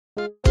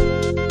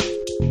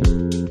Let's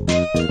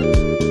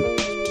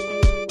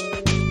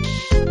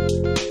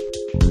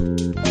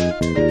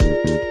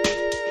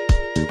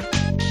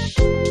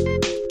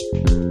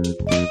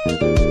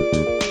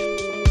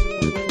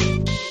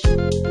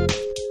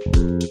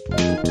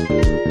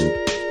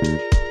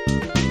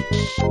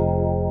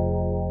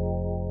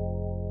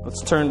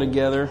turn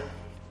together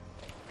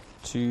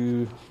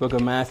to the book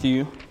of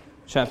Matthew,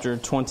 chapter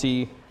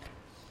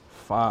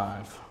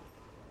 25.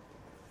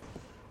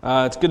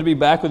 It's good to be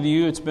back with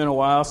you. It's been a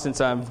while since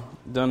I've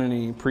done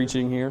any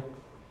preaching here.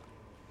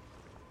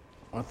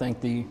 I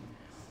thank the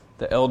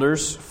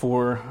elders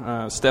for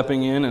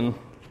stepping in and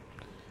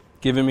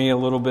giving me a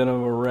little bit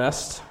of a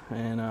rest,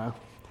 and I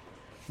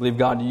believe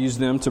God used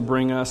them to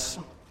bring us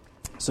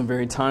some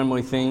very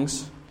timely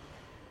things.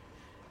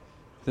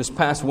 This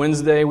past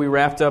Wednesday, we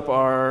wrapped up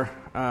our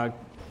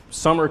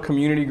summer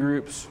community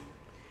groups.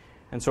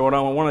 And so what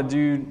I want to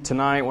do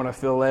tonight, what I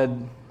feel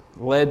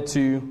led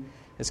to,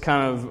 is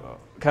kind of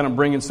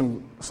bringing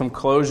some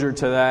closure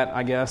to that,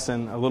 I guess,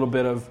 and a little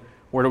bit of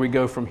where do we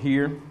go from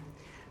here.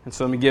 And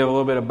so let me give a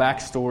little bit of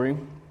backstory.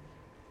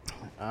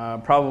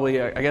 Probably,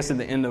 I guess, at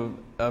the end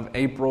of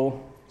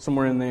April,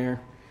 somewhere in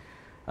there,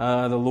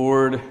 the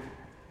Lord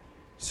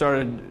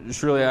started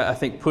just really, I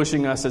think,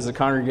 pushing us as a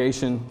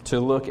congregation to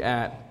look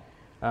at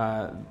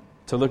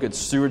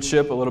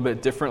stewardship a little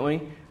bit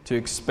differently, to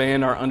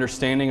expand our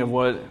understanding of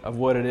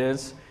what it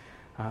is,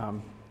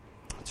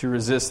 to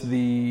resist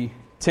the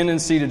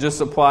tendency to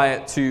just apply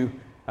it to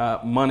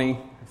money,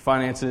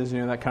 finances,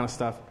 that kind of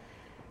stuff,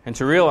 and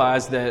to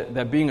realize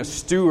that being a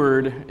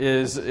steward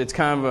it's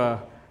kind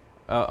of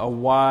a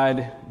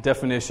wide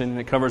definition, and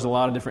it covers a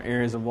lot of different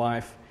areas of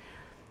life,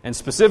 and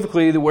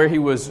specifically where he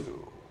was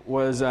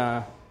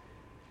I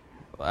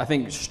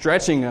think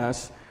stretching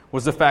us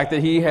was the fact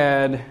that he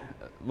had,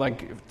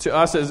 like, to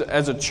us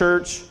as a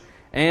church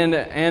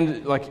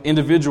and like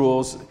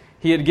individuals,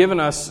 he had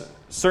given us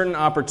certain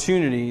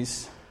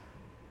opportunities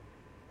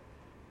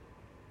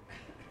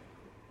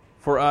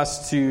for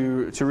us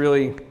to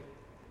really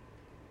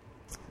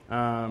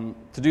to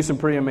do some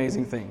pretty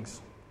amazing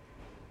things.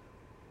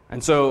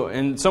 And so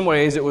in some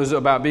ways it was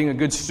about being a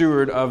good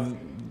steward of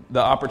the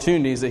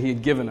opportunities that he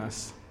had given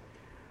us.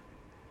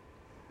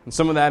 And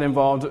some of that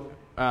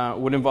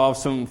would involve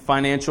some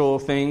financial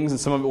things, and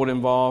some of it would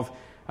involve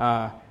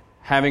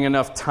having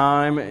enough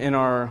time in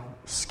our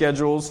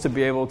schedules to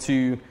be able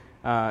to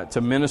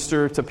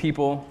minister to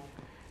people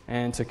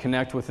and to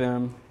connect with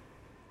them.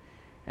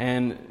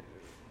 And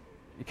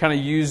he kind of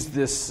used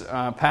this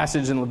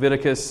passage in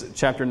Leviticus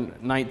chapter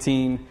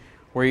 19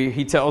 where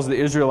he tells the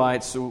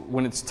Israelites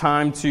when it's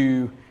time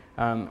to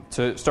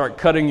start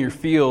cutting your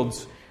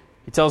fields,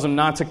 he tells them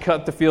not to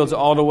cut the fields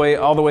all the way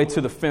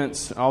to the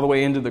fence, all the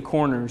way into the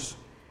corners.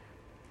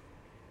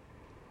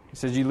 He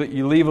says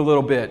you leave a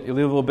little bit. You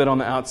leave a little bit on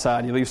the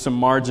outside. You leave some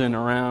margin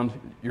around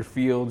your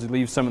fields. You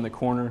leave some in the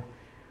corner.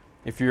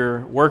 If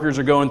your workers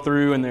are going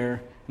through and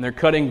they're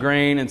cutting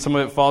grain and some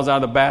of it falls out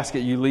of the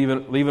basket, you leave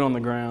it on the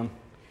ground.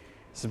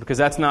 He says because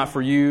that's not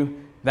for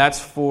you.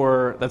 That's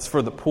for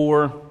the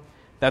poor.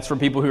 That's for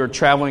people who are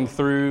traveling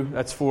through.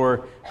 That's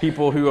for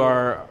people who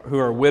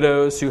are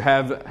widows, who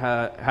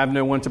have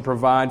no one to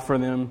provide for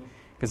them.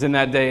 Because in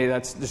that day,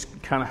 that's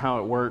just kind of how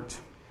it worked.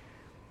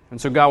 And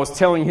so God was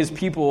telling his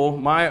people,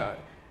 my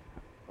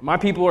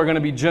people are going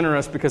to be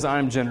generous because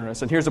I'm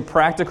generous. And here's a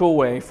practical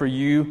way for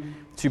you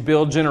to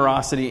build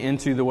generosity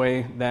into the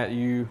way that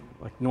you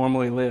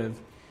normally live.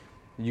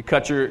 You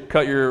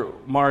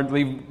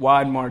leave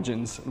wide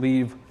margins,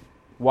 leave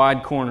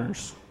wide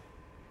corners,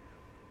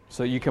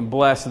 so you can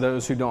bless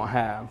those who don't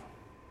have.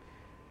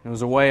 It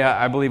was a way,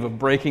 I believe, of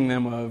breaking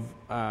them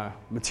of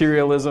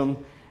materialism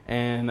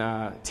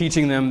and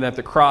teaching them that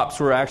the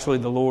crops were actually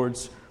the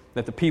Lord's,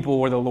 that the people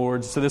were the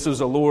Lord's. So this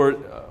was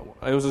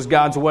it was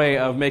God's way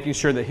of making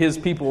sure that his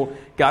people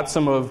got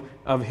some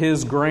of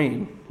his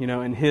grain,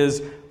 and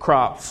his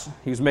crops.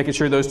 He was making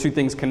sure those two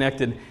things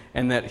connected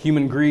and that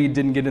human greed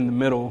didn't get in the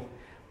middle.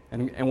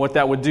 And what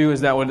that would do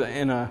is that would,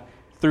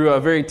 through a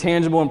very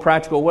tangible and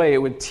practical way, it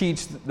would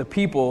teach the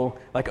people,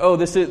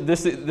 this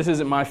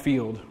isn't my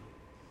field.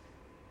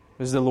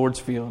 This is the Lord's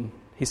field.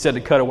 He said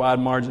to cut a wide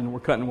margin.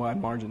 We're cutting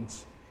wide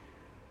margins.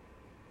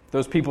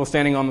 Those people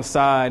standing on the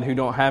side who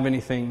don't have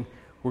anything,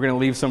 we're going to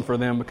leave some for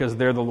them because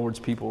they're the Lord's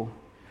people.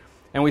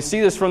 And we see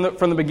this from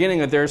the beginning,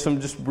 that there are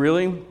some just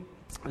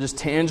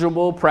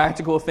tangible,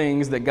 practical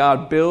things that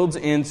God builds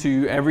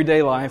into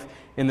everyday life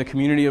in the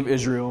community of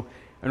Israel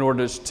in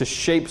order to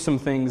shape some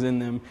things in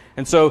them.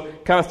 And so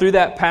kind of through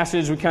that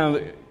passage, we kind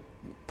of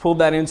pulled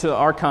that into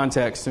our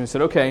context and we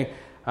said, okay,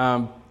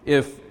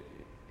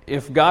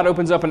 if God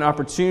opens up an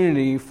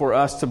opportunity for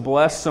us to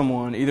bless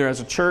someone, either as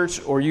a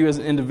church or you as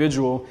an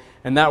individual,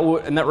 and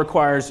that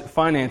requires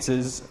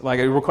finances,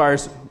 it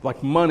requires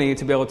money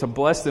to be able to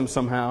bless them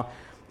somehow.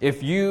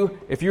 If you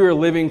are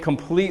living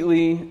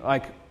completely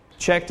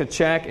check to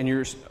check and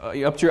you're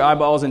up to your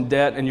eyeballs in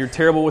debt and you're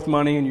terrible with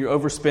money and you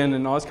overspend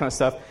and all this kind of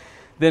stuff,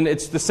 then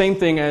it's the same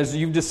thing as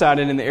you've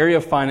decided in the area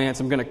of finance,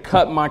 I'm going to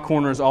cut my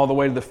corners all the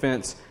way to the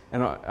fence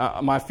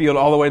and my field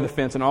all the way to the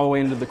fence and all the way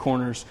into the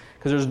corners,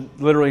 because there's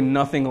literally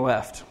nothing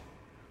left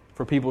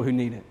for people who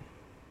need it.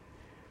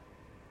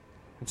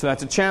 And so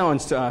that's a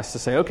challenge to us to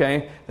say,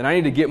 okay, then I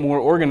need to get more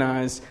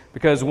organized,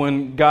 because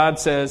when God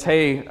says,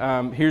 hey,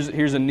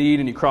 here's a need,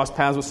 and you cross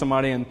paths with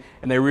somebody, and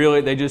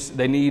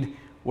they need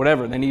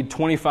whatever, they need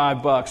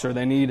 $25, or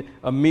they need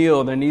a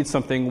meal, they need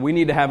something, we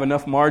need to have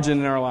enough margin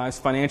in our lives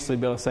financially to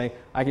be able to say,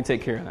 I can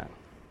take care of that.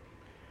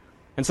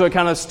 And so it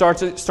kind of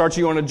starts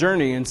you on a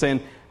journey and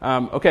saying,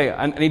 okay,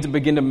 I need to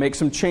begin to make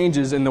some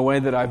changes in the way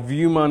that I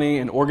view money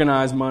and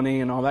organize money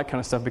and all that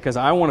kind of stuff, because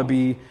I want to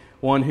be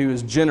one who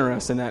is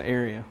generous in that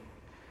area.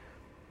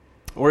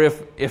 Or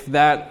if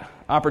that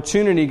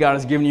opportunity God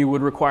has given you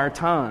would require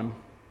time.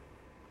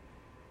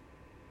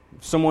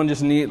 Someone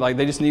just need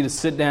to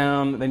sit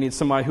down, they need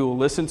somebody who will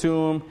listen to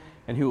them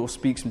and who will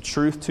speak some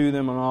truth to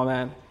them and all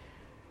that.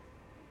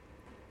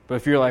 But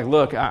if you're like,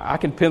 look, I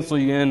can pencil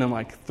you in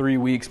like 3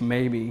 weeks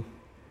maybe,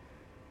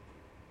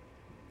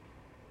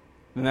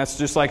 then that's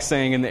just like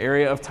saying in the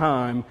area of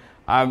time,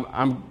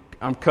 I'm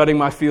cutting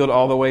my field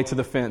all the way to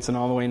the fence and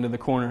all the way into the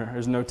corner.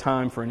 There's no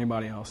time for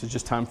anybody else. It's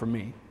just time for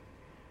me.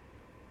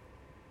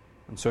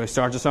 And so he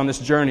starts us on this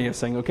journey of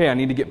saying, okay, I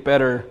need to get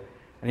better.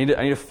 I need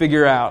to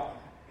figure out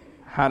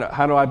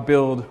how do I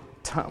build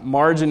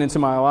margin into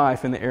my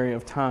life in the area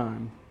of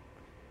time.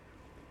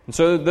 And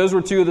so those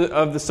were two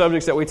of the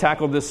subjects that we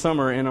tackled this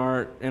summer in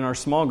our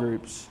small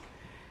groups.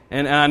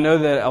 And I know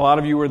that a lot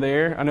of you were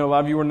there. I know a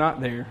lot of you were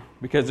not there,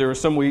 because there were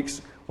some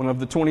weeks when of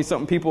the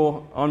 20-something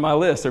people on my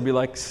list, there'd be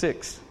like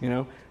 6,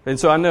 And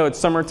so I know it's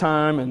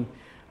summertime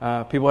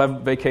and people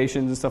have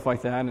vacations and stuff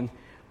like that.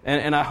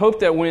 And I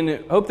hope that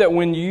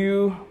when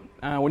you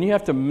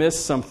have to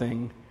miss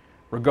something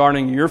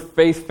regarding your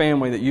faith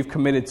family that you've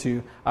committed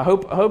to, I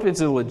hope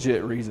it's a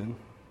legit reason.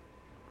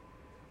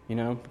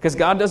 Because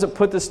God doesn't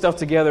put this stuff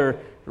together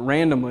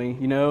randomly,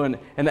 and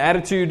the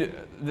attitude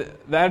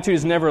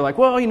is never like,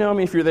 well,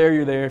 if you're there,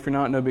 you're there. If you're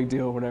not, no big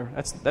deal, whatever.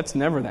 That's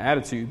never the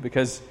attitude,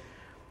 because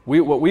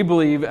what we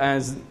believe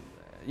as,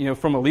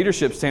 from a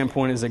leadership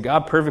standpoint, is that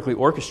God perfectly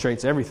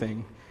orchestrates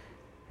everything.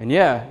 And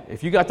yeah,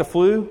 if you got the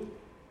flu,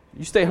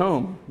 you stay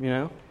home,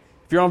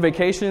 If you're on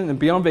vacation, then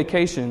be on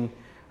vacation.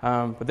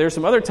 But there's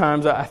some other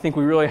times I think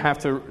we really have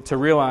to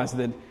realize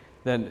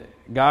that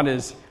God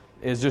is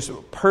just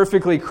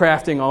perfectly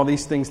crafting all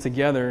these things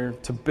together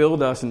to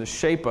build us and to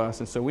shape us.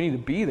 And so we need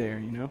to be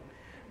there,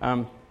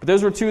 But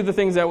those were two of the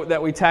things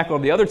that we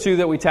tackled. The other two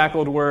that we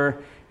tackled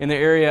were in the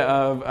area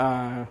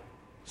of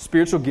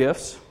spiritual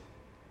gifts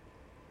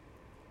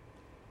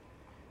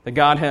that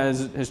God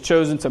has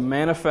chosen to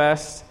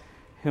manifest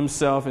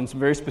Himself in some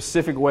very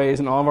specific ways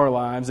in all of our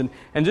lives.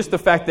 And just the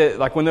fact that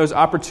like when those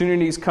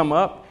opportunities come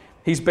up,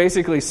 He's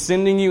basically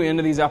sending you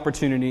into these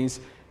opportunities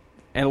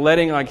and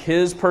letting like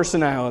His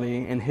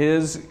personality and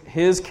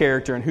His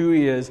character and who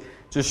He is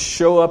just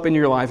show up in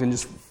your life and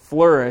just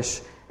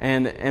flourish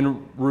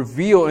and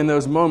reveal in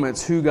those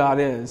moments who God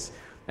is.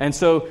 And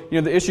so,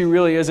 the issue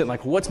really isn't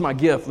like, what's my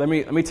gift? Let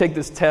me take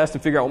this test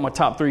and figure out what my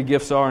top 3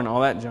 gifts are and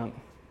all that junk.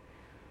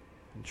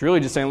 It's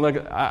really just saying,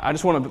 look, I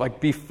just want to like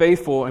be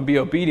faithful and be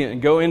obedient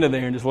and go into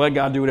there and just let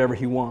God do whatever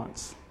He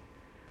wants.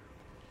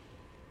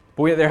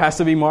 But there has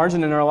to be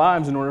margin in our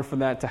lives in order for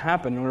that to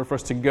happen, in order for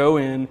us to go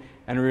in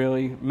and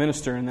really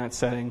minister in that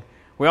setting.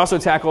 We also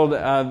tackled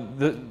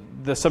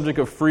the subject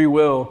of free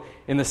will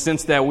in the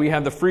sense that we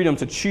have the freedom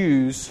to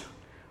choose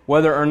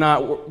whether or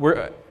not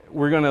we're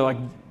going to like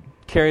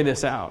carry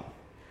this out.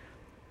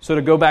 So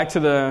to go back to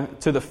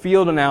the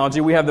field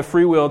analogy, we have the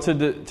free will to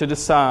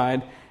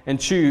decide and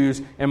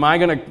choose, am I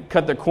going to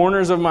cut the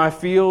corners of my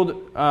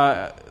field,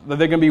 that they're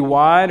going to be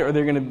wide, or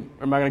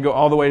am I going to go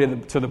all the way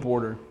to the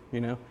border,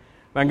 Am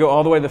I going to go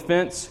all the way to the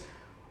fence,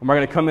 or am I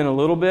going to come in a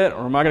little bit,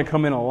 or am I going to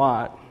come in a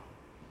lot?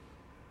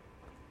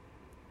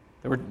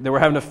 They were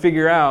having to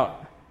figure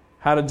out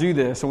how to do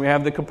this, and we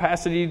have the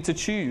capacity to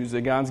choose,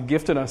 that God's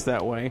gifted us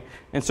that way.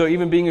 And so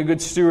even being a good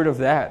steward of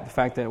that, the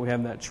fact that we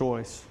have that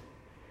choice.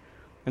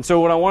 And so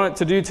what I want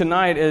to do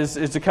tonight is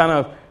to kind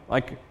of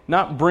like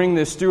not bring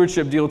this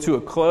stewardship deal to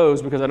a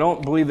close, because I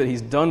don't believe that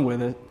He's done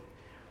with it.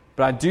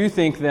 But I do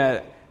think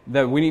that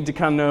we need to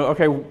kind of know,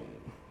 okay,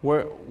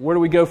 where do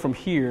we go from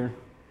here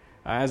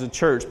as a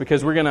church?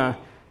 Because we're going to,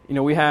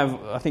 we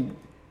have, I think,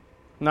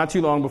 not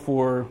too long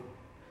before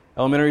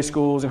elementary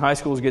schools and high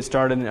schools get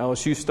started and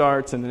LSU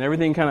starts, and then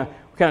everything kind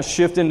of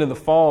shift into the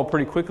fall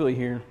pretty quickly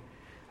here.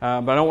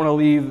 But I don't want to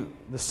leave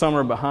the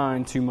summer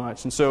behind too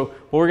much. And so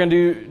what we're going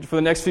to do for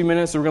the next few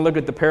minutes, we're going to look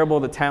at the parable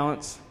of the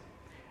talents.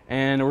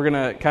 And we're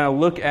going to kind of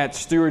look at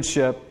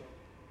stewardship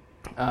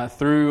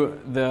through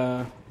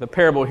the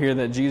parable here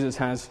that Jesus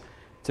has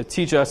to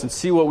teach us, and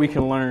see what we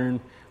can learn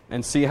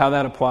and see how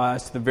that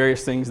applies to the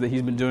various things that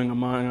He's been doing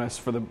among us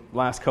for the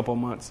last couple of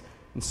months,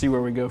 and see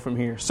where we go from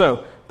here.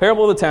 So,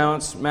 parable of the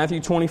talents, Matthew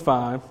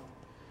 25.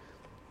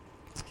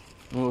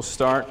 And we'll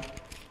start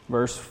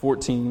verse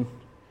 14.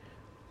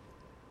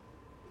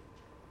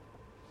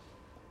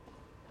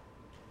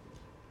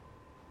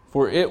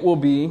 For it will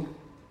be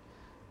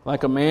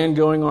like a man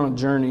going on a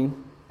journey,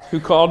 who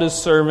called his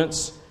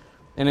servants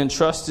and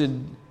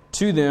entrusted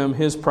to them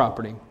his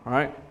property. All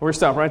right? We're going to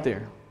stop right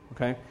there.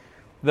 Okay?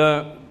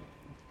 The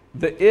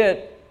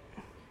it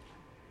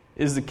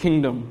is the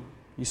kingdom.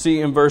 You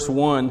see in verse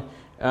 1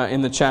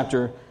 in the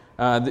chapter,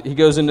 he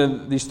goes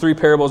into these three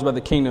parables about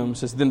the kingdom. It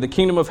says, then the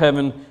kingdom of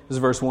heaven, this is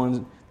verse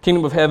 1,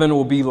 kingdom of heaven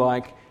will be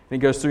like, and he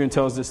goes through and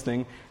tells this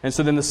thing. And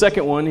so then the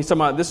second one, he's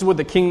talking about this is what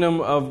the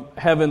kingdom of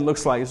heaven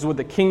looks like. This is what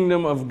the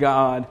kingdom of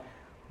God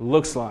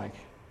looks like.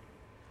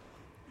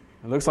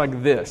 It looks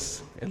like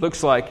this. It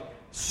looks like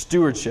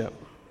stewardship.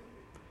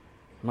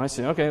 You might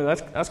say, okay,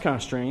 that's kind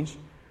of strange.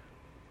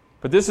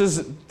 But this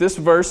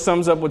verse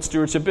sums up what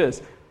stewardship is.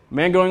 A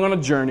man going on a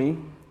journey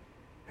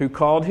who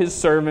called his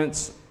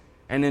servants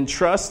and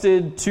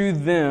entrusted to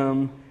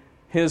them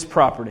his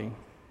property.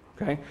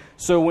 Okay?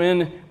 So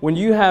when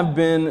you have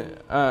been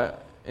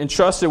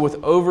entrusted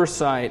with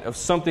oversight of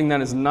something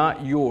that is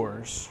not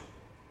yours,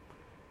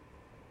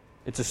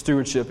 it's a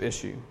stewardship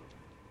issue.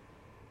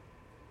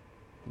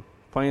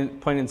 Plain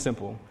and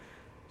simple.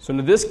 So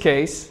in this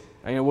case,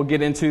 we'll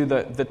get into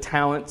the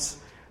talents,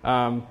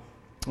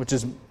 which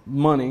is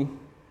money.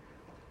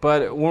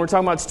 But when we're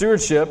talking about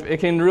stewardship, it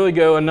can really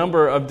go a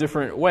number of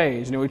different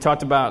ways. We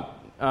talked about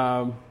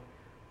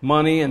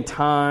money and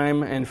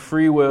time and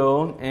free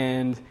will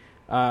and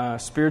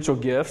spiritual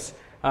gifts.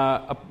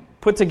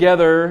 Put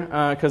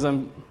together, because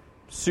I'm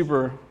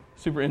super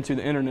into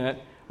the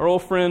internet, our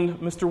old friend,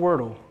 Mr.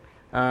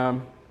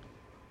 Wordle.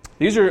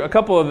 These are a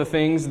couple of the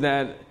things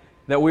that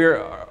we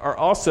are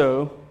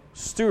also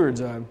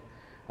stewards of.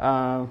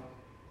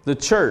 The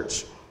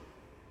church.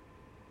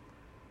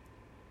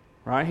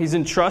 Right? He's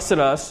entrusted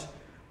us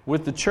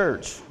with the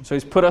church. So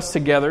he's put us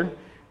together.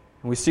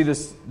 And we see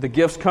the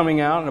gifts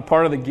coming out. And a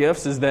part of the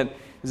gifts is that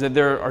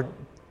there are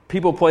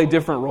people play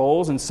different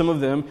roles. And some of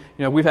them,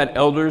 we've had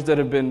elders that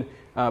have been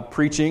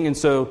preaching. And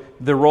so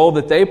the role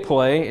that they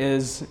play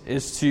is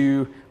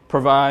to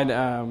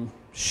provide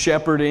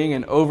shepherding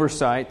and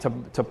oversight,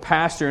 to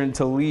pastor and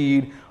to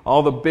lead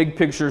all the big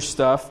picture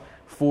stuff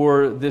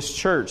for this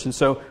church. And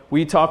so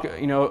we talk,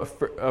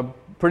 a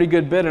pretty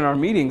good bit in our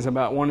meetings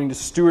about wanting to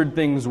steward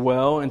things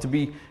well and to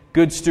be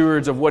good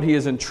stewards of what he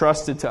has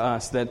entrusted to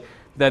us, that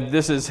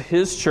this is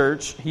his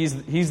church.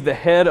 He's the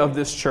head of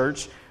this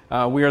church.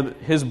 We are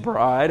his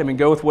bride.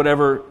 Go with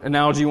whatever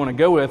analogy you want to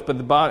go with, but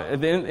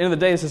at the end of the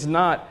day, this is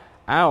not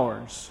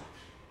ours.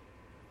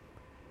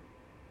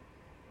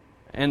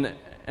 And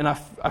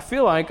I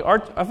feel like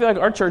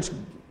our church,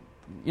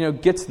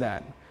 gets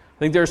that. I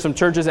think there are some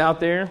churches out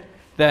there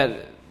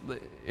that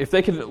if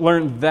they could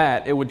learn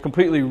that, it would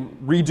completely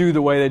redo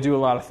the way they do a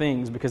lot of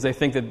things, because they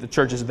think that the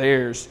church is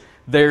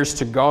theirs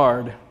to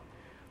guard.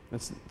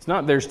 It's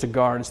not theirs to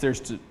guard, it's theirs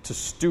to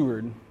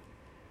steward.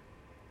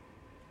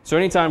 So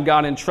anytime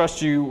God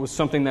entrusts you with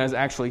something that is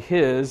actually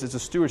his, it's a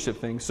stewardship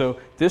thing. So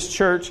this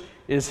church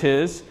is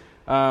his.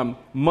 All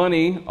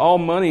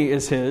money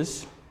is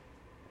his.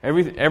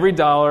 Every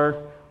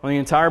dollar on the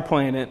entire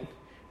planet,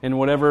 in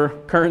whatever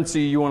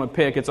currency you want to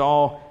pick, it's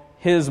all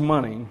his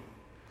money.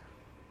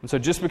 And so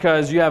just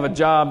because you have a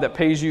job that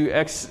pays you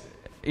X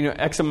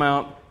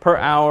amount per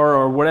hour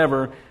or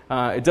whatever,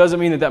 it doesn't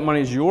mean that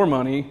money is your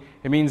money.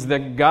 It means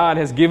that God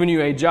has given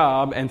you a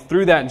job, and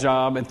through that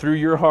job and through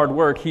your hard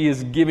work, he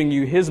is giving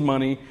you his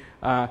money,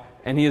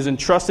 and he is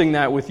entrusting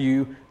that with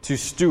you to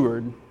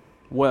steward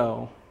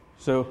well.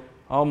 So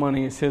all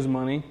money is his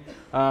money.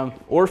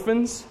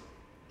 Orphans,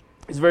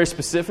 it's very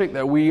specific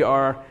that we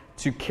are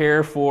to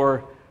care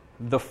for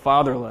the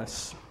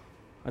fatherless.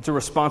 That's a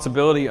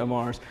responsibility of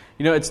ours.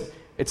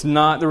 It's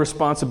not the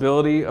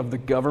responsibility of the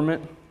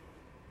government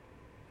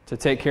to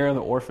take care of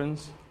the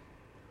orphans.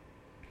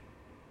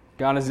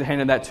 God has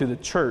handed that to the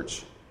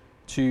church,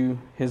 to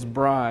his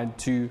bride,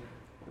 to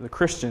the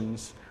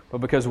Christians. But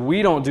because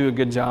we don't do a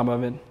good job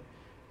of it,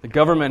 the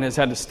government has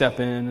had to step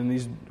in, and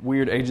these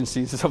weird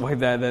agencies and stuff like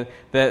that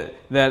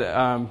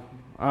I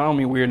don't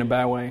mean weird in a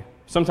bad way.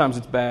 Sometimes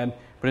it's bad.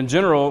 But in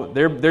general,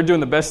 they're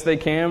doing the best they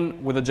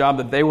can with a job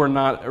that they were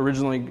not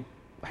originally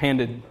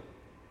handed.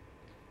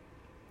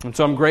 And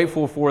so I'm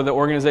grateful for the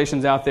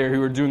organizations out there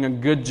who are doing a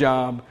good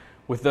job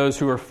with those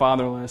who are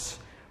fatherless.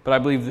 But I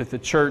believe that the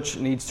church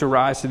needs to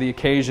rise to the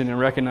occasion and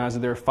recognize that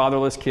there are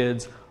fatherless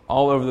kids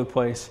all over the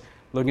place,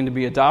 looking to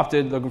be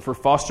adopted, looking for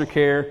foster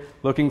care,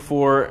 looking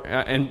for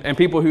and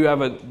people who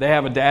have a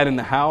dad in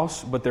the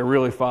house, but they're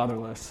really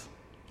fatherless.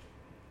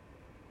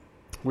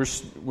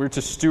 We're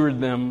to steward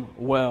them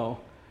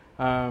well.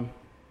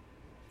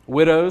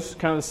 Widows,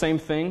 kind of the same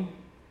thing.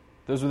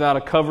 Those without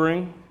a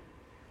covering.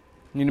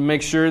 You need to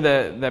make sure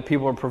that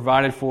people are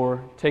provided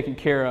for, taken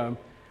care of.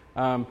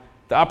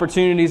 The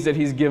opportunities that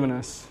he's given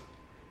us,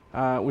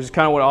 which is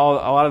kind of what a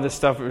lot of this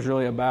stuff is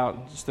really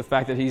about. Just the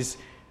fact that he's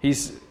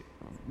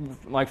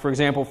like, for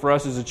example, for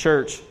us as a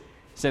church, he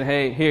said,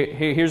 hey,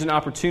 here's an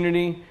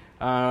opportunity.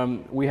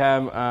 We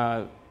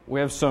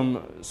have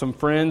some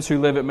friends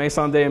who live at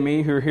Maison des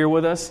Amis who are here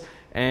with us,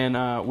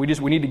 and we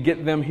need to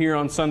get them here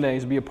on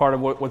Sundays to be a part of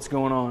what's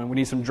going on. We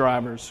need some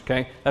drivers.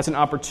 Okay, that's an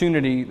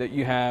opportunity that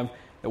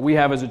we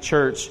have as a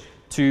church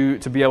to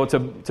be able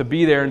to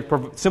be there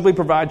and simply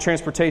provide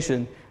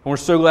transportation And we're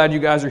so glad you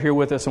guys are here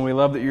with us, and we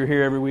love that you're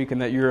here every week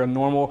and that you're a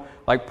normal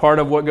part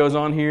of what goes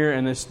on here,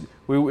 and it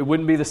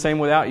wouldn't be the same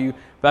without you.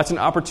 But that's an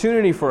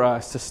opportunity for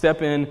us to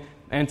step in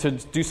and to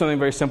do something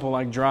very simple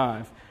like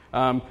drive.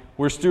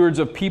 We're stewards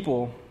of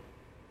people.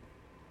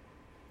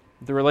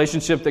 The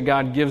relationship that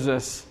God gives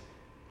us,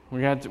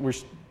 we're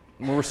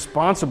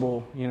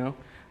responsible,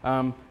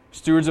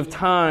 stewards of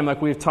time,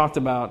 like we've talked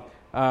about.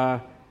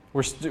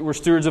 We're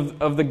stewards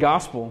of the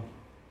gospel.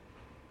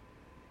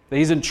 That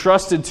He's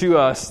entrusted to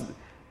us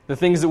the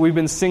things that we've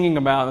been singing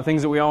about, the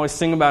things that we always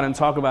sing about and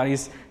talk about.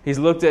 He's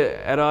looked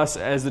at us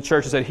as the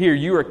church and said, here,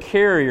 you are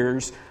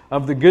carriers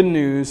of the good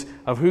news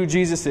of who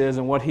Jesus is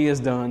and what He has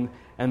done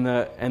and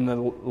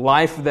the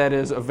life that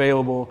is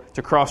available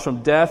to cross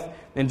from death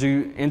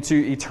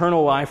into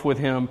eternal life with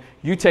Him.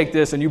 You take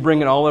this and you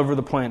bring it all over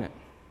the planet.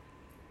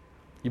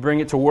 You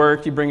bring it to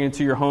work, you bring it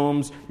to your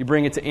homes, you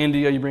bring it to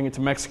India, you bring it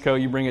to Mexico,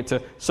 you bring it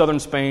to southern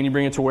Spain, you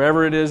bring it to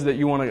wherever it is that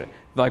you want to,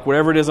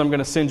 whatever it is I'm going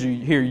to send you,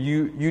 here,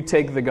 you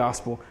take the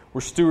gospel.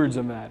 We're stewards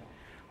of that.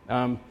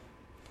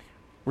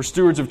 We're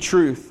stewards of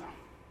truth.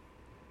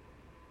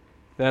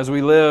 That as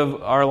we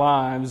live our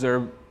lives,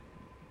 they're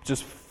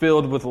just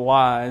filled with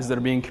lies that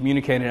are being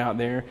communicated out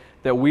there,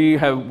 that we're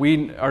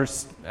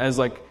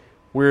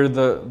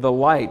the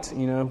light,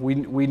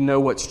 we know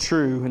what's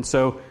true. And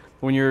so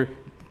when you're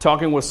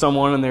talking with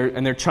someone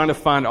and they're trying to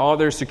find all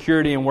their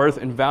security and worth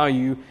and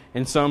value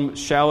in some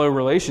shallow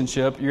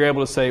relationship, you're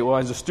able to say, well,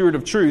 as a steward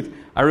of truth,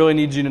 I really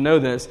need you to know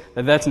this,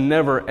 that's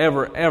never,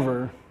 ever,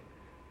 ever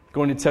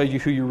going to tell you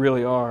who you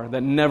really are.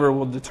 That never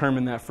will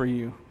determine that for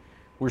you.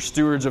 We're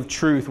stewards of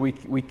truth.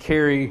 We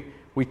carry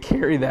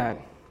that.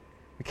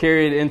 We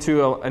carry it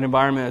into an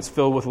environment that's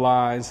filled with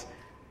lies.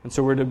 And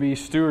so we're to be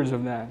stewards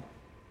of that.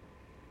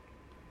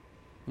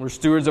 We're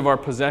stewards of our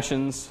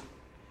possessions,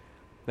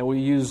 that we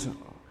use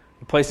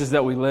the places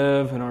that we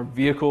live and our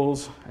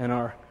vehicles and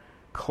our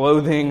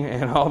clothing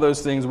and all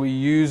those things. We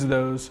use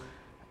those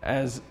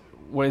as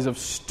ways of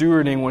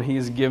stewarding what He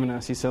has given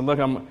us. He said, look,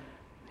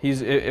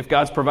 if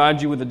God's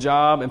provided you with a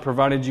job and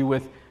provided you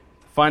with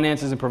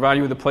finances and provided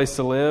you with a place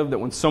to live, that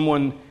when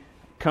someone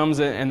comes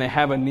in and they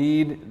have a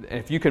need,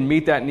 if you can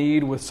meet that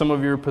need with some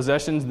of your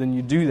possessions, then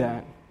you do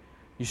that.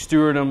 You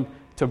steward them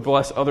to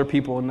bless other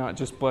people and not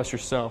just bless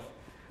yourself.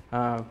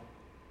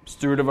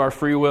 Steward of our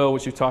free will,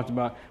 which we've talked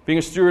about. Being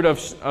a steward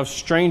of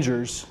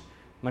strangers.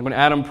 Like when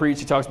Adam preached,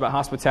 he talks about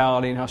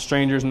hospitality and how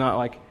strangers not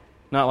like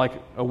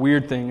a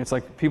weird thing. It's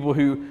like people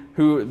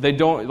who they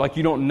don't, like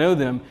you don't know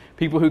them.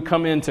 People who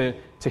come in to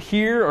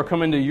hear or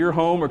come into your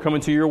home or come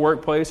into your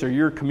workplace or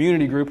your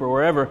community group or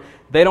wherever,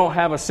 they don't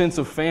have a sense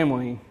of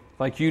family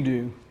like you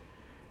do.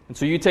 And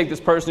so you take this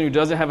person who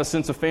doesn't have a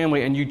sense of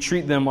family and you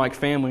treat them like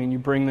family and you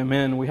bring them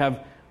in. We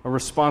have a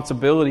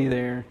responsibility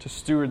there to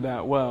steward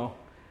that well.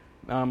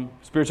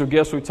 Spiritual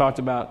gifts we talked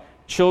about.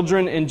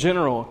 Children in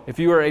general. If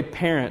you are a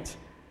parent,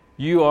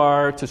 you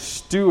are to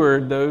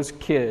steward those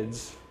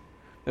kids.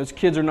 Those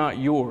kids are not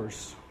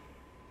yours.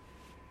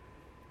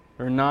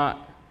 They're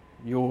not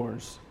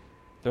yours.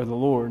 They're the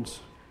Lord's.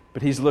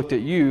 But He's looked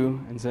at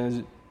you and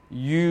says,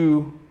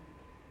 you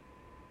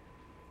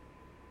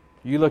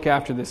look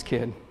after this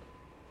kid.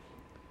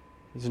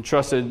 He's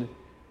entrusted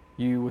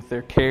you with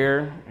their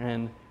care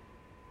and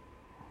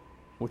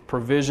with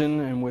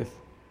provision and with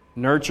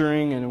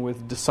nurturing and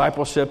with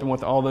discipleship and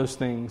with all those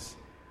things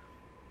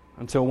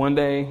until one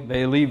day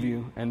they leave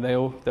you, and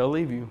they'll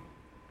leave you.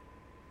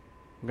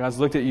 God's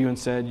looked at you and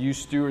said, you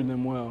steward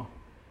them well.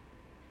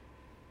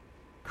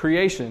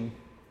 Creation.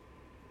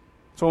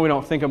 It's one we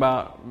don't think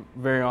about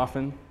very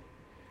often.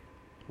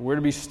 We're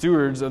to be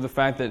stewards of the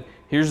fact that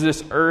here's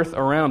this earth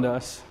around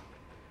us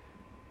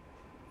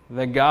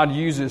that God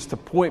uses to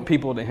point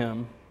people to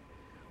Him.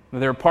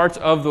 There are parts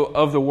of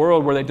the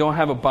world where they don't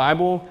have a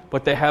Bible,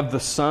 but they have the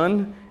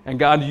sun, and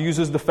God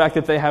uses the fact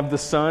that they have the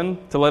sun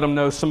to let them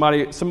know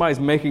somebody's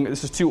making,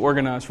 this is too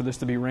organized for this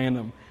to be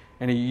random,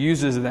 and He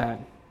uses that.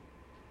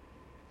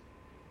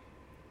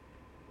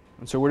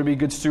 And so we're to be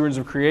good stewards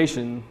of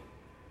creation.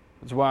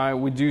 That's why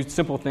we do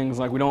simple things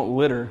like we don't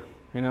litter,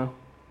 We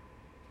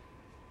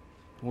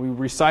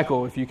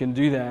recycle if you can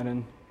do that,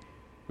 and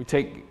we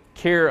take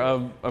care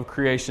of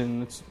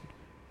creation.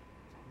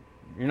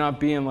 You're not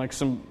being like a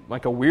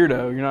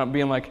weirdo. You're not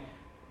being like,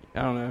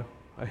 I don't know,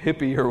 a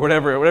hippie or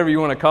whatever you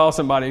want to call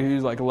somebody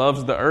who's like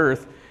loves the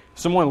earth. If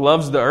someone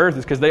loves the earth,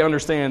 it's because they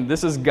understand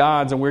this is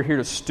God's and we're here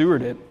to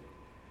steward it.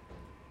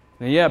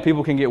 And yeah,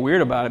 people can get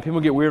weird about it. People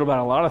get weird about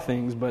a lot of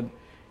things, but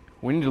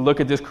we need to look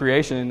at this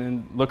creation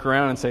and look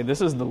around and say, this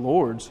is the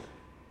Lord's.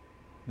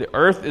 The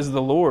earth is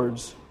the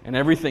Lord's and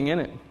everything in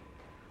it.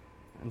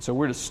 And so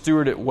we're to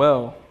steward it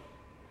well.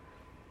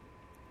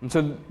 And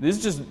so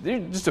these are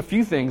just a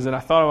few things that I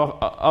thought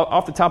of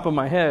off the top of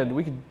my head.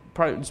 We could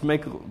probably just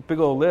make a big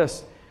old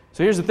list.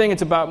 So here's the thing,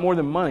 it's about more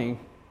than money.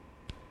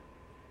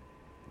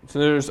 So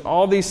there's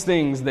all these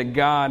things that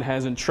God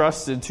has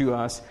entrusted to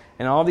us,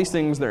 and all these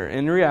things that are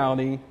in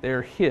reality,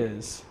 they're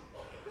His.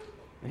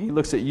 And He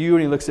looks at you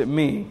and He looks at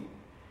me. And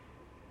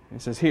He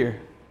says,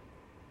 here,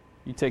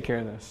 you take care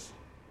of this.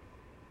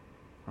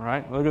 All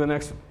right, look at the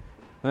next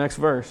The next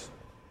verse.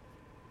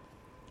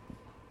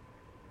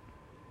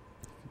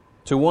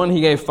 To one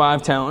he gave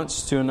 5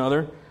 talents, to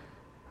another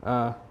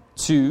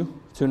 2,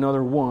 to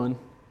another 1,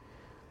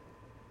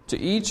 to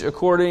each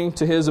according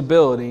to his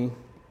ability,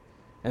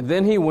 and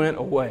then he went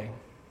away.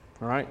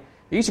 All right?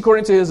 Each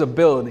according to his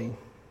ability.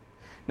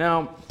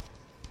 Now,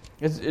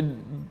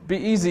 it'd be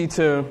easy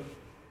to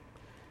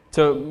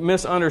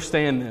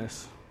misunderstand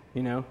this,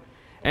 you know.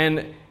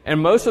 And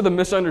most of the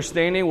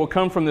misunderstanding will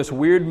come from this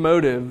weird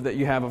motive that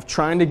you have of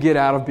trying to get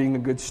out of being a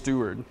good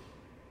steward.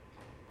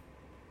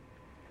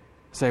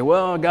 Say,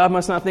 well, God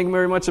must not think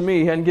very much of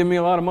me. He hadn't given me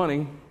a lot of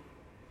money.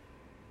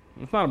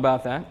 It's not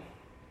about that.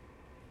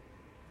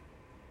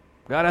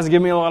 God hasn't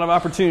given me a lot of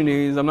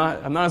opportunities. I'm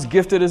not as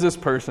gifted as this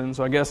person,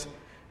 so I guess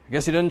He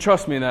doesn't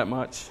trust me that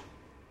much.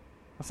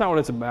 That's not what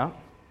it's about.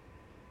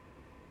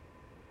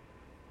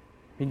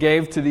 He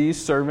gave to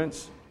these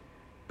servants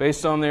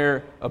based on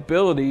their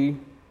ability,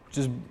 which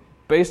is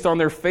based on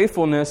their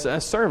faithfulness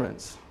as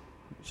servants.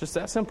 It's just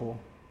that simple.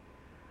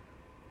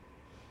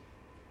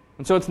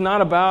 And so it's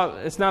not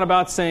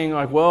about saying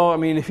like, well, I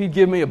mean, if He'd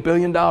give me $1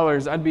 billion,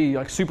 I'd be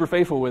like super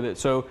faithful with it.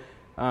 So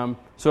I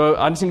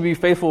just need to be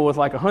faithful with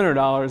like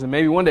 $100, and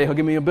maybe one day He'll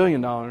give me $1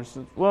 billion.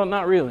 Well,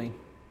 not really.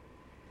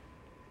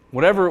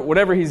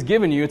 Whatever He's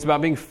given you, it's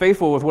about being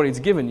faithful with what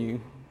He's given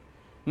you,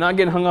 not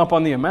getting hung up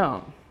on the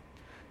amount.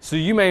 So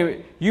you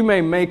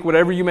may make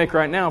whatever you make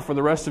right now for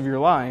the rest of your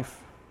life,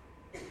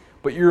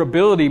 but your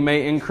ability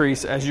may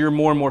increase as you're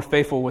more and more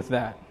faithful with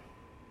that.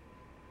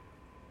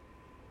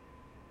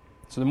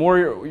 So the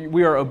more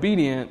we are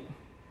obedient,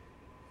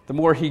 the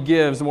more He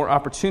gives, the more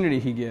opportunity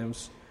He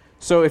gives.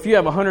 So if you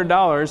have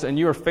 $100 and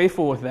you are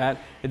faithful with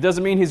that, it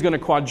doesn't mean He's going to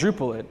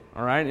quadruple it.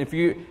 All right? If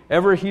you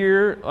ever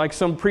hear like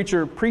some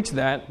preacher preach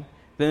that,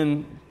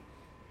 then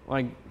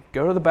like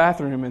go to the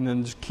bathroom and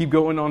then just keep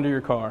going onto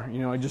your car. You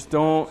know, just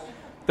don't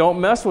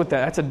mess with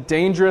that. That's a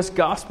dangerous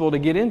gospel to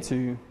get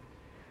into.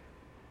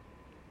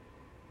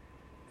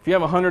 If you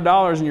have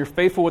 $100 and you're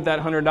faithful with that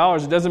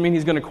 $100, it doesn't mean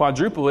He's going to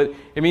quadruple it.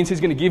 It means He's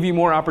going to give you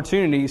more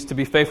opportunities to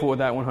be faithful with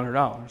that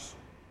 $100.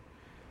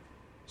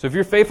 So if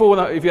you're faithful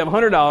if you have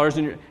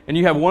 $100 and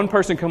you have one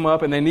person come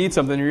up and they need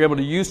something, you're able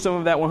to use some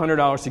of that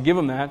 $100 to give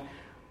them that,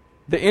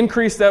 the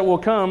increase that will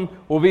come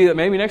will be that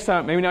maybe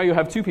now you'll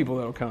have 2 people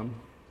that will come.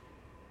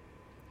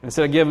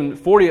 Instead of giving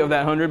 40 of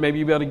that 100, maybe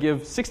you'll be able to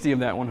give 60 of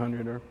that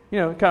 100, or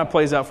it kind of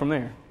plays out from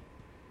there.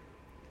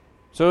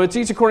 So it's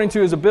each according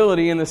to his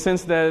ability in the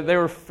sense that they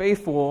were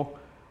faithful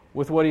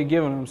with what He'd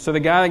given them. So the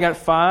guy that got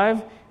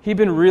 5, he'd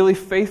been really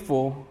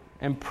faithful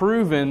and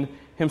proven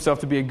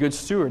himself to be a good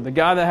steward. The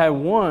guy that had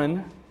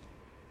 1,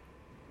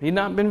 he'd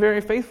not been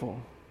very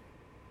faithful.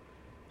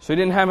 So he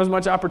didn't have as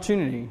much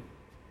opportunity.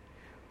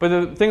 But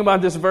the thing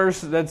about this verse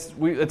that's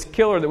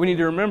killer that we need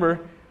to remember,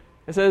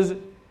 it says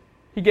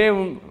He gave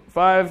him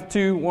 5,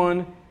 2,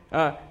 1,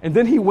 and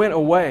then He went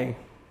away.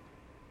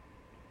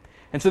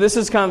 And so this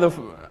is kind of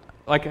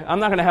I'm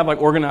not going to have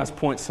organized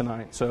points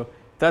tonight. So if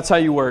that's how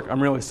you work,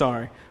 I'm really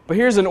sorry. But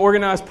here's an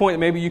organized point that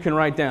maybe you can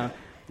write down.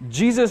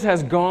 Jesus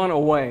has gone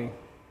away.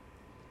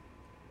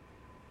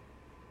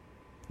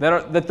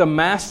 That the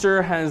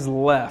Master has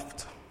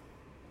left.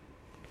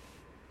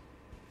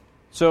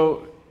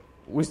 So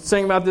we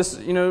sang about this,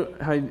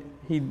 how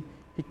he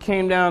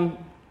came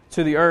down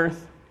to the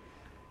earth,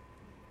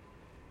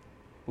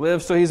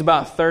 lived, so he's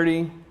about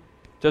 30,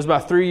 does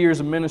about 3 years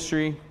of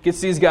ministry, gets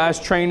these guys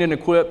trained and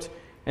equipped,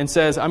 and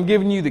says, I'm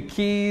giving you the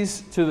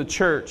keys to the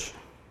church.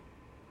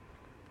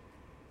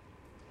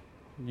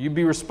 You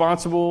be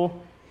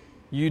responsible,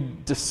 you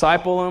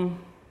disciple them,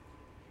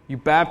 you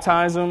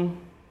baptize them,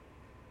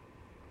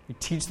 you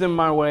teach them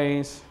my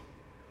ways.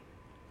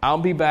 I'll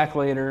be back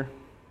later.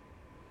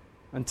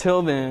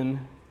 Until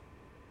then,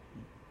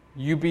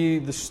 you be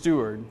the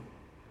steward.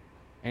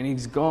 And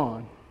He's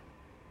gone.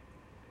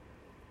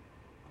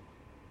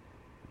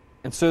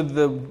 And so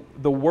the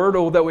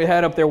wordle that we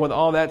had up there with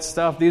all that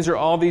stuff, these are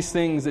all these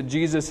things that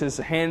Jesus has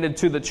handed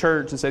to the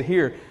church and said,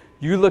 here,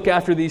 you look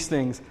after these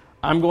things.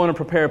 I'm going to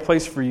prepare a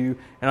place for you,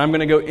 and I'm going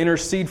to go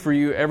intercede for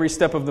you every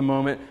step of the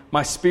moment.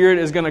 My Spirit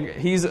He's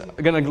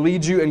going to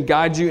lead you and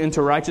guide you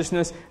into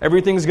righteousness.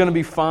 Everything's going to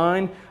be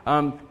fine,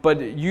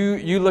 but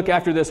you look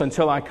after this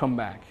until I come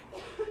back.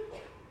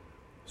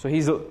 So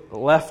He's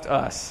left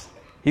us.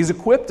 He's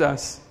equipped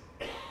us.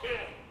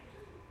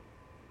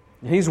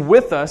 He's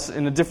with us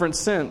in a different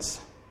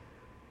sense.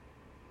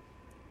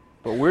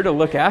 But we're to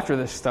look after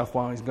this stuff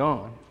while He's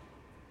gone.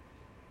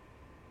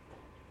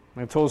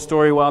 I told a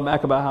story a while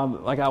back about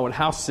how I would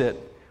house sit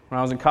when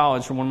I was in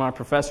college from one of my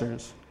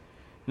professors.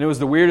 And it was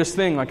the weirdest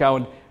thing.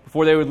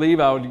 Before they would leave,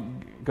 I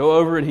would go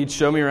over and he'd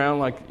show me around.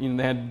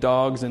 They had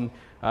dogs, and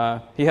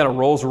he had a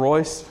Rolls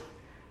Royce.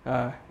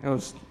 It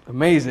was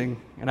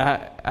amazing. And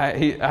I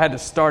had to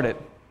start it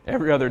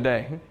every other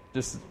day.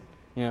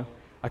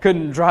 I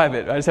couldn't drive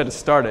it. I just had to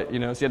start it, So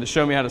he had to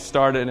show me how to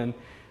start it and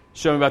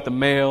show me about the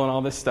mail and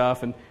all this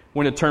stuff and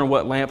when to turn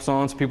what lamps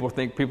on so people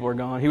think people are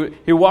gone. He would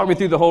walk me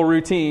through the whole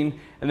routine,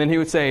 and then he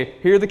would say,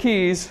 here are the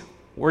keys.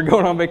 We're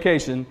going on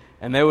vacation.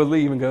 And they would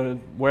leave and go to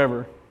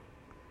wherever.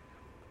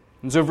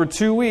 And so for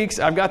 2 weeks,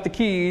 I've got the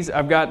keys.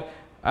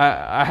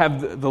 I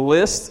have the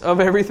list of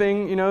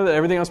everything,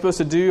 everything I'm supposed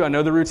to do. I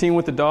know the routine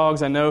with the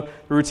dogs. I know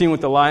the routine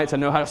with the lights. I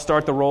know how to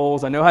start the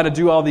rolls. I know how to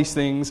do all these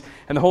things.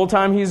 And the whole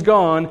time he's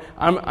gone,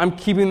 I'm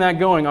keeping that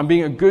going. I'm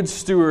being a good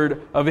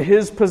steward of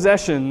his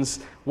possessions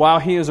while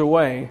he is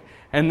away.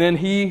 And then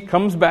he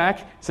comes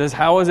back, says,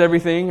 "How was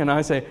everything?" And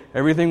I say,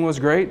 "Everything was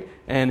great.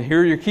 And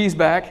here are your keys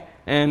back."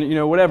 And,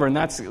 whatever. And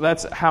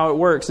that's how it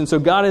works. And so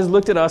God has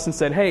looked at us and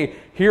said, "Hey,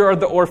 here are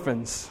the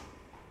orphans.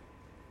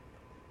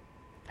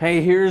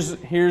 Hey, here's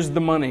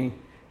the money.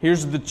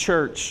 Here's the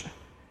church.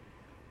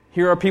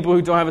 Here are people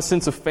who don't have a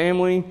sense of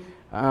family.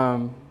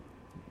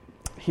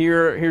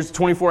 Here's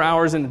 24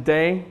 hours in a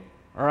day.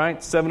 All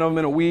right, 7 of them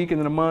in a week and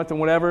then a month and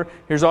whatever.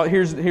 Here's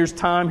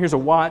time. Here's a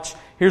watch.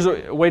 Here's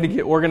a way to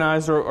get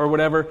organized or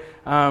whatever.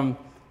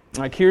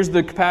 Here's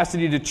the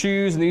capacity to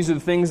choose, and these are the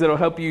things that will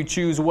help you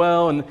choose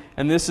well.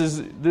 And this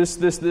is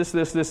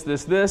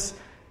this.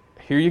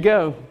 Here you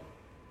go.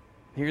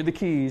 Here are the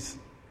keys.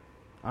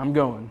 I'm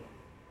going."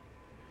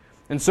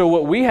 And so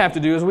what we have to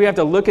do is we have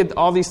to look at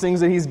all these things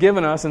that he's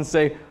given us and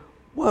say,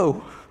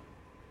 whoa.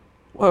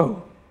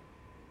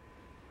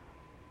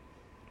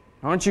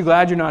 Aren't you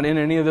glad you're not in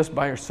any of this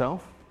by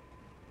yourself?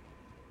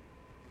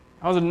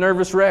 I was a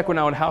nervous wreck when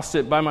I would house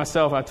sit by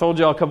myself. I told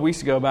y'all a couple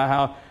weeks ago about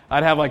how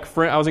I'd have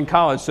I was in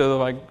college,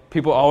 so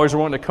people always were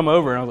wanting to come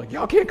over. And I was like,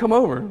 "Y'all can't come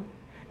over.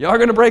 Y'all are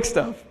going to break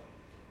stuff."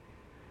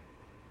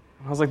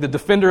 I was like the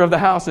defender of the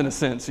house in a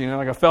sense,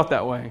 I felt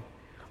that way.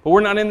 But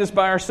we're not in this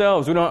by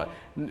ourselves.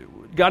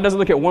 God doesn't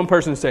look at one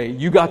person and say,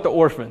 "You got the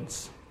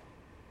orphans.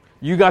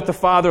 You got the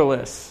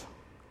fatherless."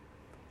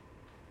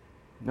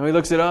 No, he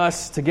looks at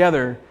us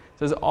together.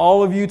 Says,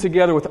 all of you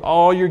together with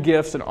all your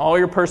gifts and all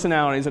your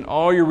personalities and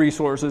all your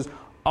resources,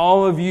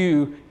 all of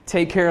you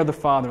take care of the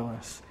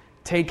fatherless.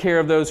 Take care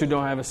of those who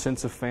don't have a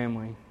sense of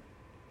family.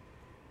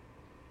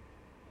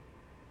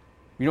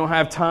 You don't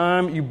have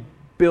time, you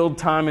build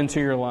time into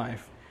your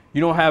life.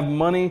 You don't have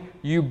money,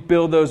 you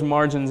build those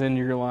margins into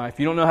your life.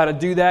 You don't know how to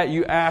do that,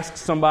 you ask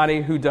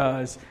somebody who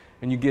does,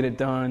 and you get it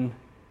done.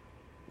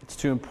 It's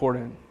too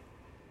important.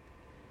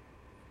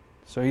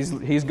 So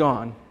he's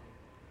gone.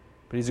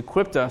 But he's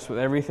equipped us with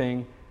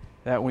everything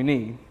that we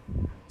need.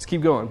 Let's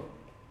keep going.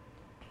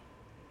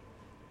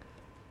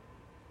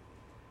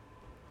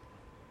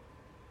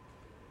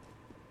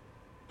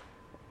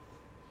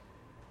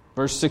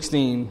 Verse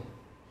 16.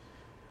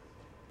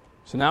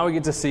 So now we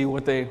get to see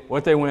what they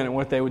went and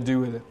what they would do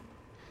with it.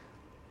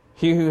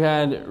 He who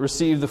had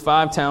received the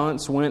 5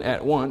 talents went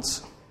at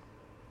once,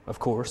 of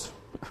course,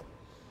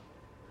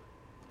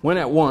 went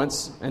at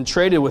once and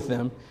traded with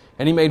them,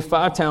 and he made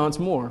 5 talents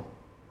more.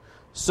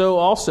 So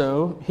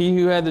also he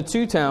who had the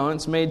 2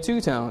 talents made 2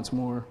 talents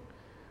more.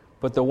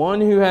 But the one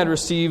who had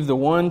received the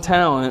 1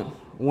 talent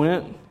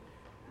went,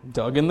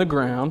 dug in the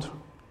ground,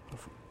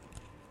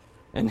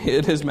 and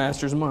hid his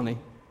master's money.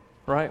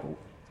 Right?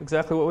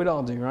 Exactly what we'd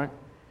all do, right?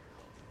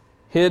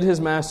 Hid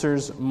his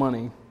master's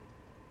money.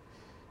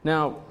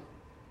 Now,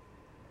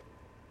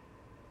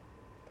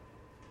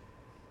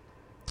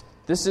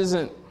 this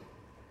isn't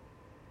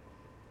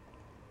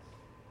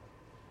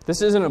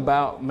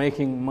about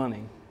making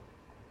money.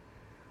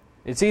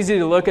 It's easy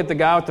to look at the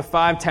guy with the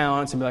 5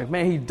 talents and be like,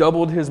 man, he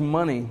doubled his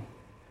money.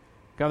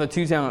 The guy with the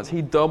 2 talents,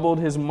 he doubled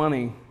his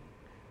money.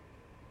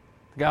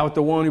 The guy with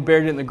the 1 who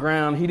buried it in the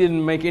ground, he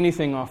didn't make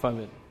anything off of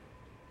it.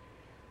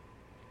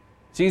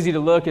 It's easy to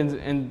look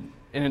and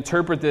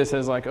interpret this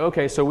as like,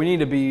 okay, so we need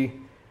to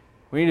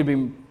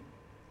be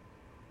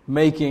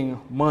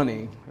making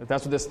money. If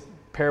that's what this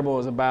parable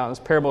is about. This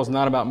parable is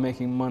not about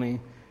making money.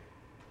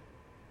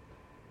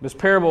 This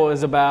parable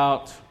is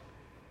about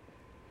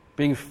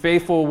being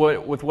faithful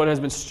with what has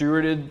been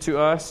stewarded to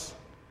us,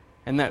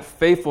 and that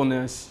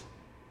faithfulness,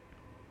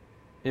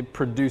 it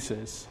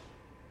produces.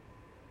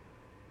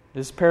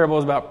 This parable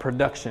is about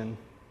production.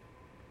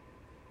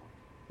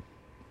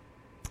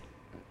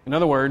 In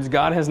other words,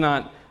 God has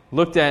not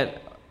looked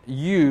at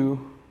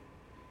you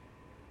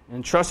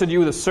and trusted you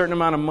with a certain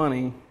amount of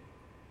money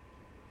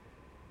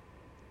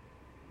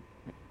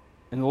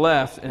and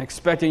left and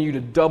expecting you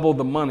to double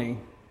the money.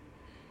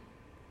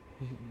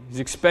 He's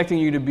expecting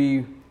you to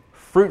be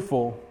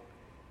fruitful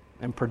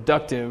and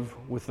productive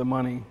with the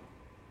money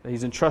that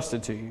He's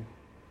entrusted to you.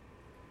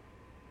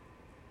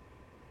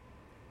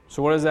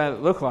 So what does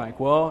that look like?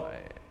 Well,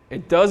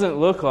 it doesn't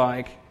look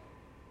like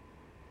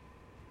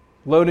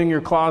loading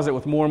your closet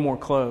with more and more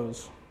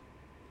clothes.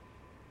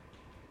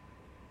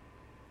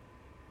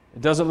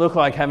 It doesn't look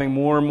like having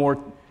more and more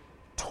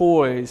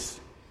toys,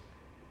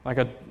 like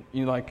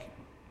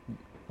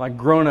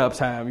grown-ups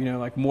have,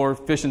 like more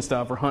fishing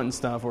stuff or hunting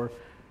stuff or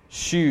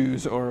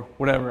shoes or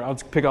whatever. I'll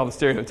just pick all the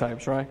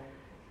stereotypes, right?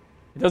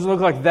 It doesn't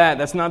look like that.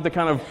 That's not the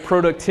kind of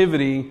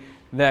productivity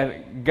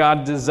that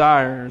God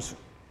desires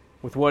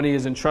with what He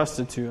has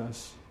entrusted to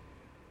us.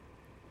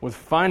 With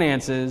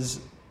finances,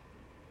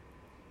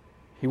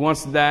 He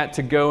wants that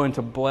to go and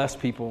to bless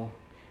people.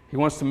 He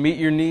wants to meet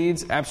your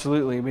needs,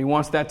 absolutely, but He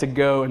wants that to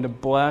go and to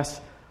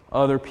bless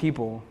other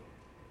people.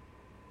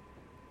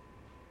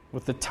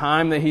 with the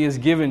time that He has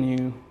given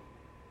you.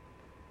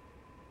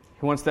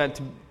 He wants that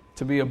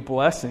to be a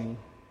blessing.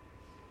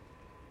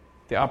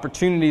 The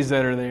opportunities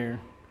that are there,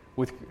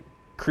 with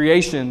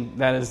creation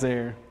that is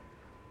there,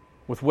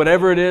 with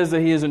whatever it is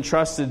that He has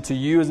entrusted to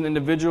you as an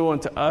individual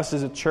and to us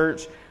as a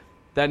church,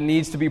 that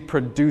needs to be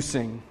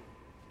producing.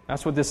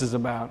 That's what this is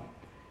about.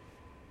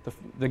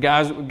 The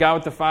guy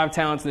with the 5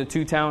 talents and the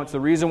 2 talents, the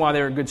reason why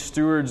they were good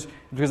stewards is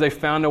because they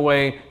found a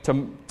way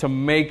to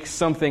make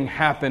something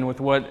happen with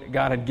what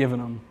God had given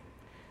them.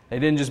 They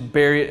didn't just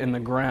bury it in the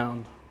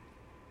ground.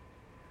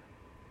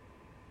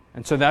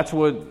 And so that's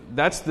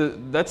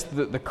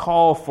the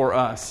call for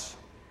us.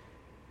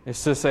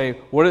 Is to say,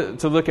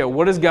 to look at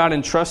what is God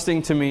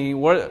entrusting to me,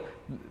 what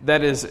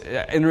that is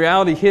in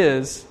reality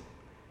He's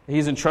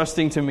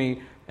entrusting to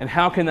me, and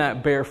how can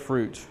that bear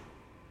fruit?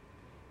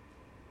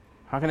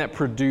 How can that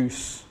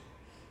produce?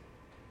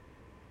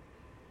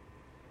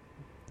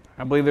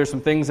 I believe there's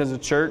some things as a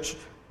church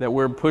that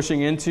we're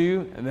pushing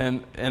into,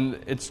 and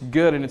it's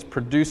good and it's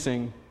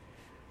producing.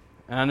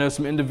 And I know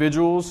some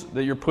individuals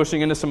that you're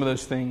pushing into some of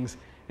those things,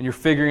 and you're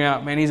figuring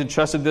out, man, He's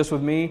entrusted this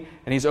with me,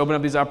 and He's opened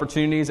up these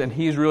opportunities, and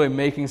He's really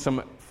making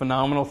some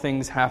phenomenal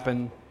things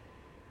happen.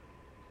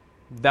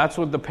 That's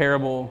what the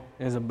parable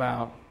is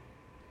about.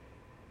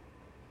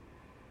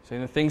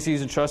 The things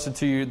He's entrusted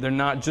to you, they're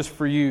not just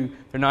for you.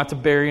 They're not to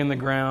bury in the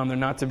ground. They're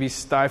not to be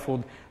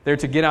stifled. They're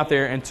to get out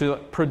there and to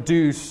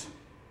produce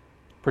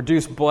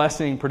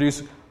blessing,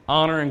 produce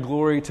honor and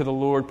glory to the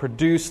Lord,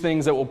 produce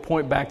things that will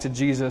point back to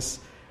Jesus.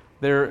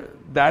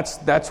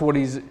 That's what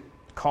He's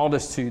called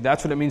us to.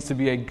 That's what it means to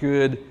be a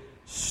good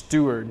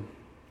steward.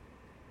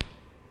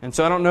 And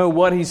so I don't know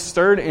what He's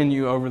stirred in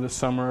you over the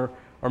summer,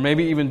 or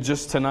maybe even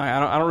just tonight.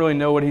 I don't really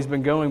know what He's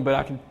been going, but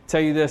I can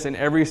tell you this, in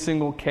every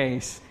single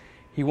case,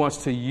 He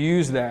wants to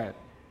use that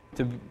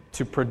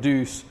to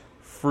produce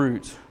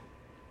fruit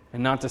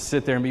and not to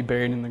sit there and be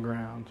buried in the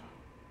ground.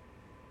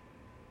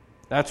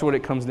 That's what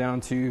it comes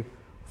down to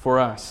for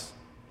us.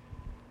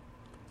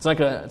 It's like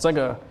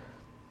a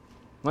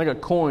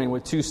coin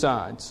with 2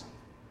 sides.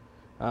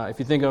 If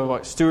you think of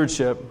like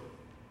stewardship,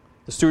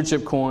 the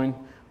stewardship coin,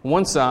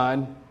 one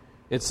side,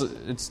 it's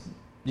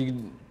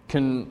you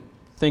can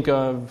think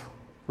of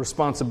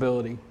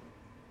responsibility.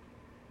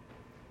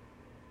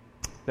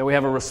 That we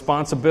have a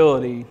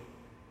responsibility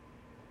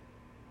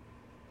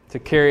to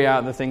carry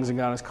out the things that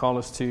God has called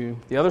us to.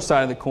 The other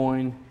side of the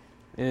coin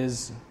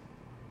is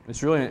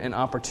it's really an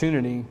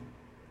opportunity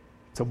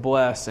to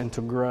bless and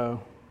to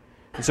grow.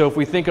 And so if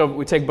we take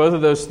both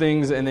of those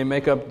things and they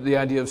make up the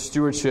idea of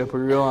stewardship, we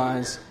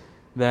realize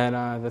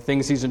that the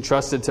things He's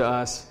entrusted to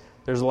us,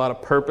 there's a lot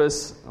of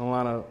purpose, a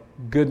lot of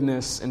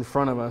goodness in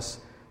front of us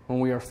when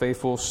we are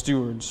faithful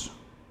stewards.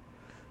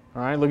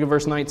 All right, look at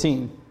verse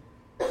 19.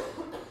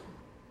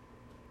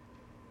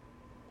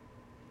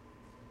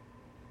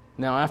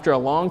 Now, after a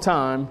long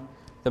time,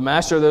 the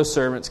master of those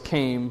servants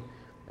came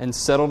and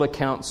settled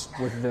accounts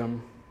with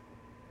them.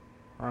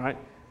 All right.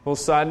 Little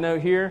side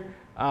note here.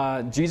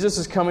 Jesus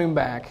is coming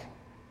back,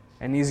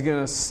 and He's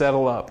going to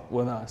settle up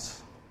with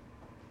us.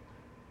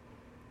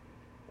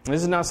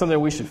 This is not something that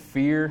we should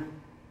fear,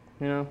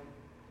 but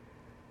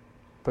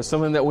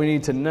something that we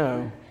need to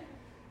know.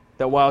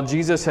 That while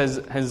Jesus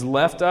has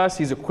left us,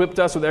 He's equipped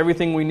us with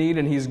everything we need,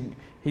 and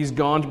He's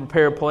gone to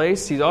prepare a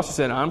place, He's also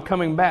said, I'm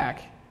coming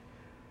back.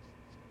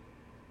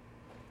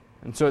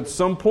 And so at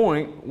some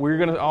point, we're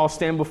going to all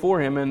stand before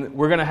Him, and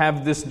we're going to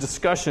have this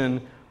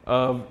discussion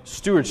of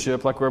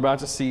stewardship like we're about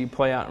to see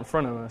play out in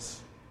front of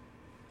us.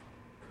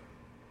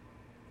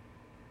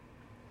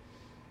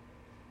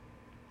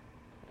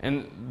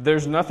 And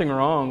there's nothing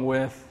wrong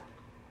with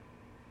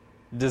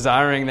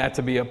desiring that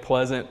to be a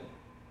pleasant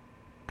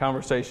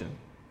conversation.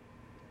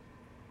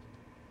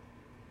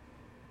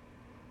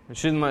 We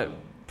shouldn't let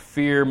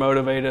fear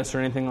motivate us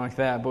or anything like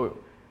that, but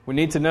we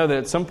need to know that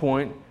at some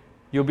point,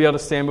 you'll be able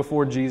to stand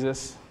before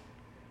Jesus.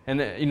 And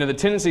the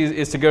tendency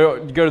is to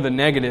go to the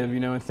negative,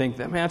 and think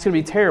that, man, it's going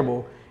to be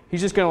terrible. He's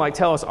just going to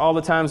tell us all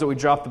the times that we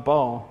dropped the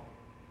ball.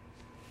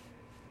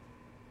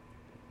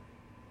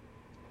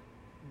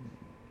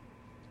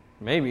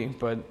 Maybe,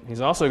 but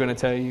He's also going to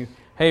tell you,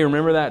 hey,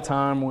 remember that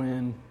time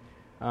when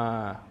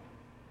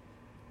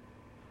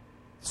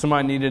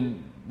somebody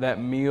needed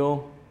that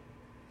meal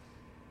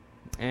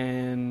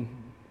and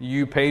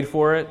you paid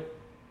for it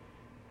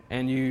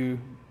and you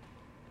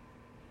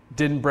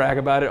didn't brag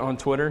about it on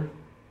Twitter,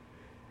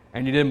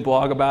 and you didn't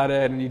blog about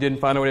it, and you didn't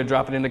find a way to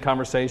drop it into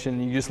conversation,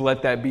 and you just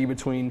let that be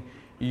between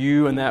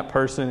you and that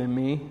person and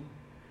me.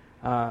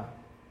 I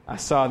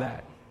saw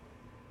that.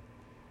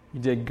 You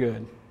did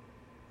good.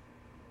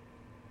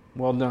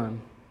 Well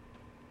done.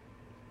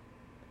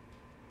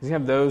 You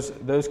have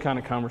those kind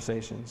of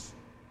conversations.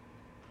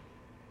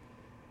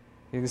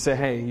 You can say,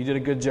 hey, you did a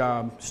good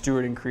job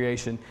stewarding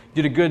creation.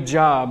 You did a good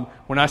job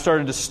when I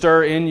started to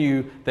stir in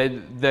you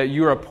that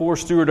you're a poor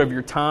steward of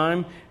your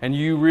time, and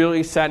you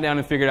really sat down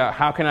and figured out,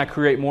 how can I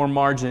create more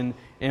margin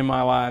in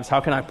my lives? How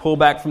can I pull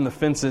back from the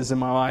fences in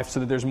my life so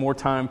that there's more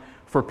time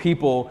for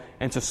people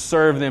and to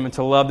serve them and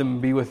to love them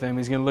and be with them.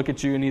 He's going to look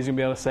at you and he's going to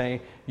be able to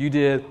say, you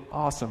did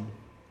awesome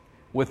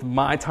with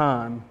my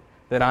time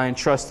that I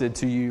entrusted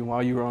to you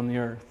while you were on the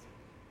earth.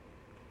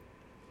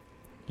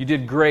 You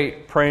did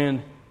great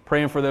praying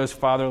for those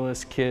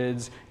fatherless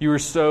kids. You were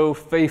so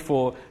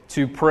faithful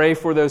to pray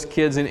for those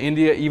kids in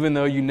India, even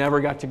though you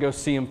never got to go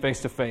see them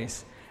face to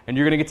face. And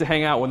you're going to get to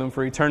hang out with them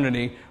for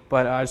eternity,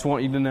 but I just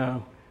want you to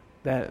know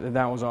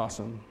that was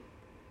awesome.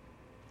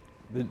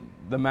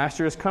 The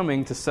Master is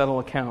coming to settle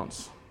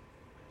accounts.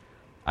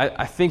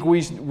 I think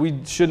we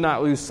should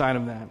not lose sight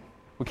of that.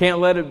 We can't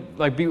let it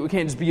we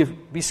can't just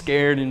be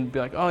scared and be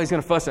like, oh, he's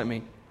going to fuss at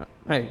me.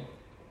 Hey,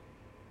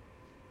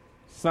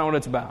 it's not what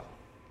it's about.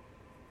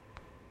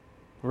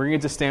 We're going to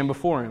get to stand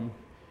before him.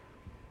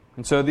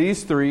 And so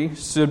these three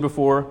stood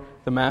before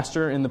the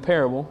Master in the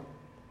parable.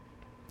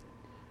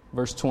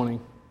 Verse 20.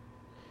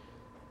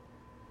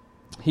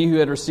 He who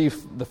had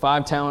received the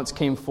 5 talents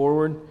came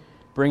forward,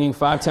 bringing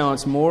 5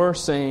 talents more,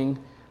 saying,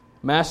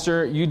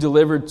 Master, you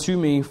delivered to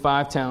me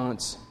 5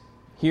 talents.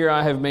 Here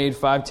I have made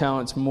 5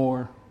 talents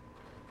more.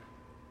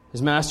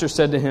 His master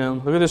said to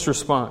him, look at this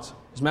response.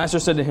 His master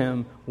said to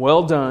him,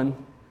 well done,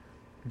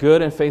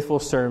 good and faithful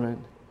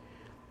servant.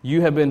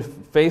 You have been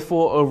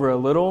faithful over a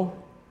little.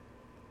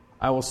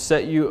 I will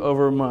set you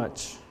over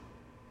much.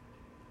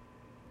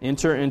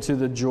 Enter into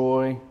the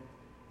joy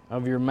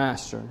of your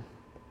master.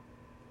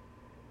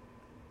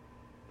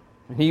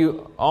 And he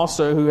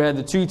also, who had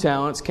the 2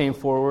 talents, came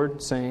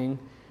forward, saying,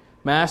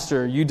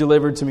 Master, you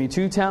delivered to me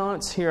 2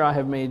 talents. Here I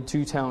have made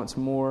 2 talents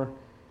more.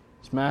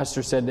 His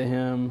master said to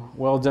him,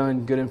 well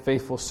done, good and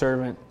faithful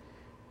servant.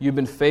 You've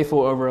been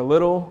faithful over a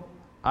little.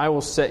 I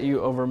will set you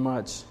over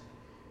much.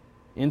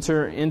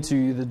 Enter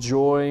into the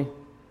joy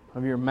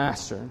of your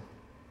master.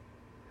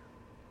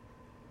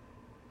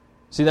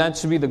 See, that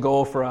should be the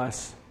goal for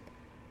us.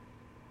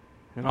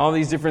 And all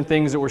these different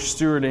things that we're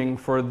stewarding,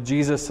 for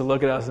Jesus to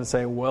look at us and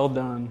say, well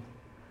done.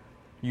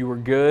 You were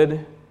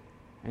good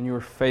and you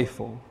were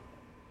faithful.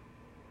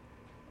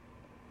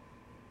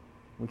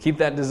 We keep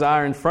that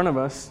desire in front of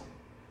us.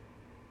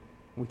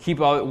 We keep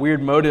all the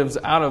weird motives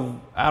out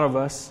of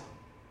us.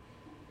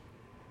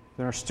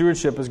 Then our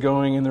stewardship is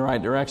going in the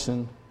right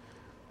direction.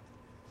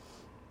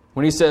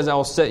 When he says, I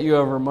will set you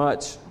over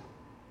much,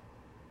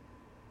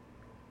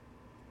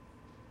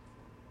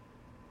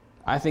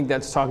 I think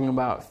that's talking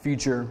about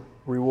future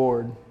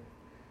reward.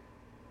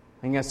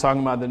 I think that's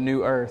talking about the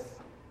new earth.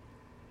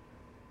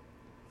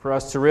 For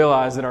us to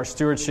realize that our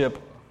stewardship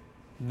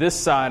this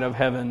side of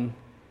heaven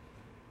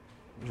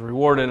is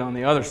rewarded on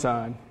the other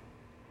side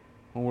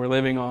when we're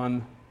living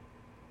on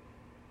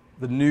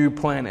the new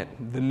planet,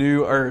 the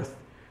new earth.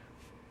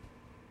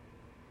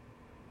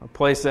 A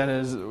place that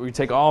is, we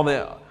take all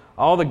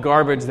the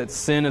garbage that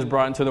sin has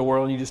brought into the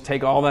world, and you just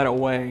take all that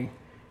away,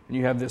 and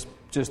you have this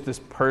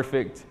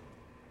perfect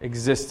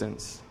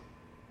existence.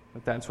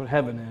 But that's what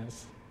heaven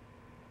is.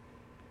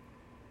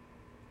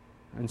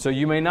 And so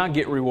you may not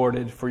get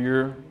rewarded for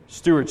your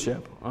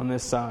stewardship on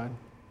this side,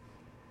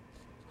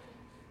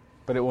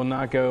 but it will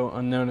not go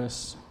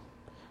unnoticed.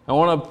 I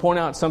want to point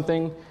out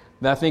something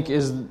that I think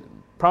is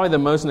probably the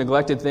most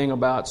neglected thing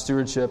about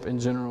stewardship in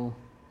general.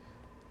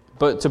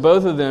 But to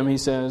both of them, he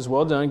says,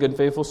 well done, good and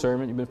faithful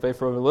servant. You've been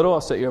faithful over little,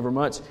 I'll set you over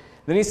much.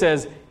 Then he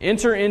says,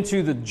 enter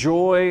into the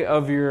joy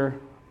of your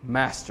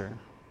master.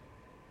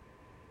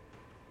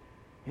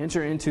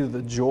 Enter into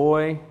the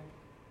joy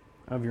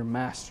of your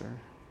master.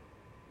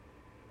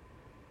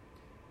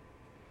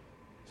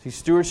 See,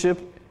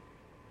 stewardship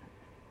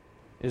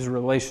is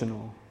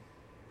relational.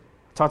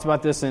 I talked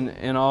about this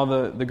in all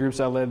the groups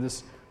I led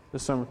this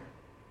summer.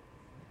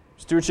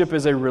 Stewardship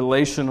is a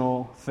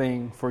relational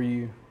thing for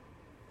you.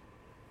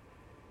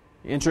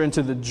 You enter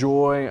into the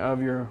joy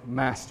of your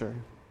master.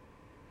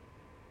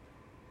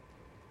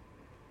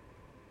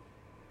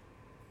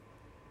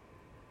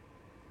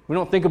 We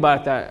don't think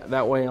about it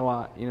that way a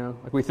lot, you know.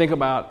 Like we think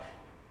about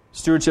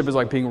stewardship as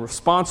like being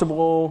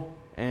responsible,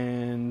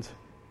 and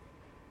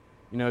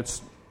you know,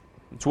 it's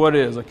what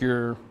it is. Like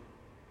you're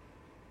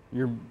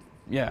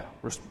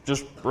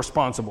just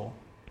responsible.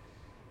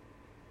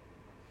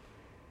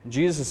 And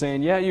Jesus is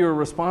saying, yeah, you're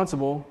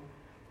responsible.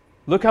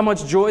 Look how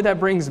much joy that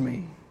brings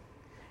me.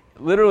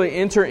 Literally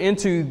enter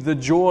into the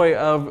joy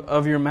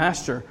of your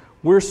master.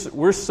 We're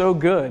so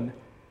good.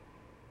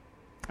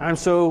 I'm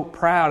so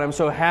proud. I'm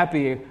so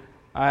happy.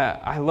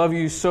 I love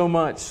you so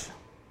much.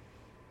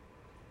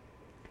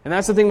 And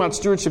that's the thing about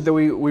stewardship that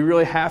we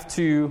really have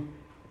to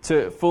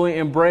fully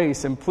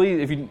embrace. And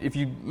please, if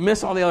you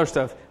miss all the other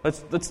stuff,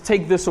 let's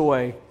take this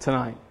away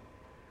tonight.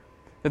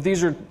 That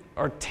these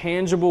are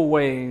tangible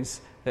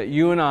ways that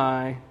you and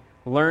I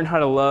learn how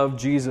to love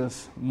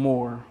Jesus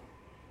more,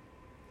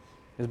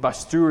 is by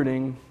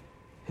stewarding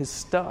his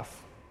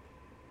stuff.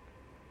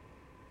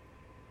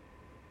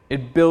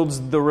 It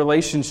builds the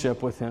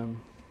relationship with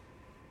him.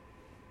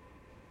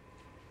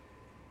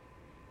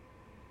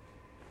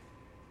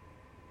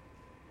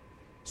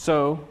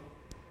 So,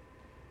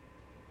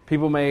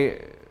 people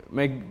may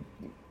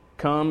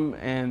come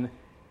and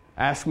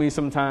ask me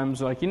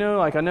sometimes, like,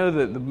 like I know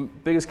that the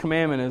biggest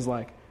commandment is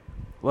like,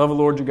 love the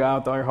Lord your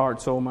God with all your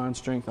heart, soul, mind,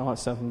 strength, all that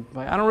stuff. And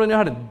like, I don't really know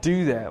how to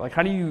do that. Like,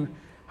 how do you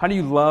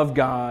love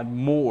God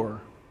more?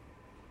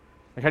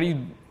 Like, how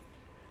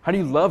do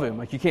you love Him?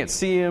 Like, you can't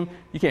see Him,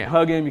 you can't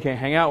hug Him, you can't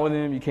hang out with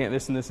Him, you can't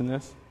this and this and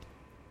this.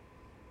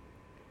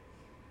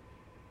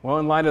 Well,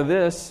 in light of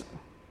this,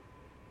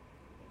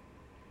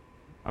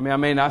 I mean, I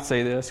may not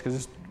say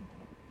this,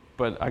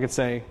 but I could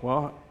say,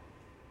 well,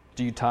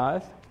 do you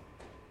tithe?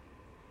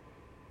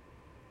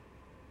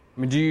 I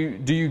mean,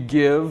 do you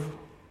give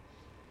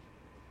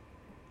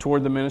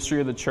toward the ministry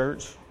of the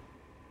church?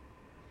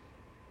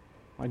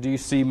 Like, do you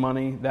see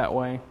money that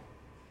way?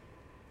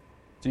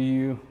 Do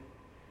you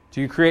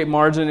create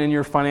margin in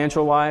your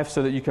financial life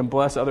so that you can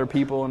bless other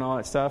people and all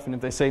that stuff? And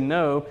if they say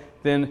no,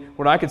 then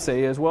what I could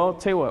say is, well,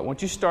 tell you what,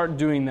 once you start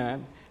doing that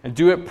and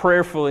do it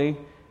prayerfully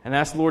and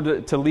ask the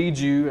Lord to lead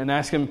you and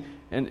ask Him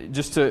and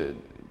just to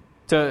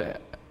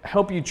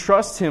help you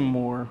trust Him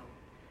more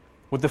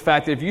with the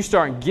fact that if you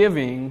start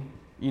giving,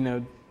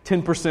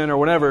 10% or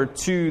whatever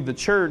to the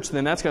church,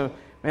 then that's going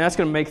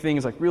to make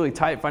things like really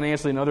tight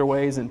financially in other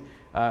ways. And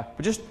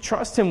but just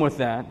trust Him with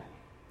that.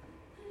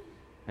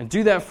 And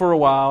do that for a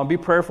while and be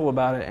prayerful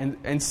about it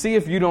and see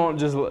if you don't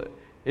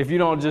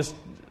just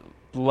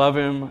love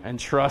Him and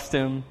trust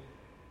Him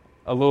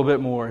a little bit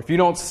more. If you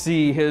don't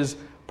see His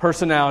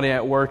personality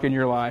at work in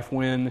your life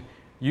when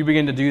you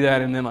begin to do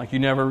that and then you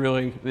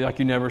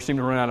never seem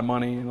to run out of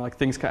money and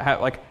things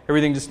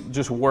everything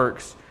just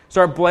works.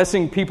 Start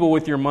blessing people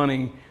with your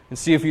money and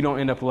see if you don't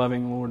end up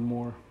loving the Lord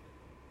more.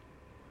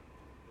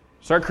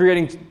 Start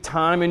creating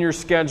time in your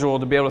schedule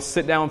to be able to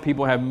sit down with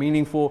people and have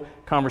meaningful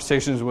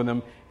conversations with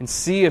them and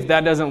see if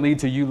that doesn't lead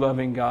to you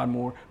loving God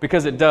more.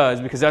 Because it does,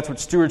 because that's what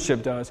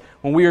stewardship does.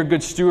 When we are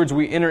good stewards,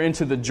 we enter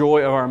into the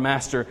joy of our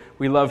Master.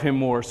 We love Him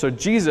more. So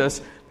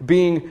Jesus,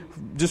 being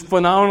just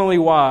phenomenally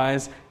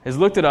wise, has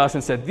looked at us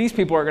and said, these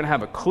people are going to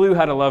have a clue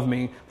how to love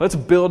me. Let's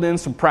build in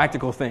some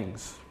practical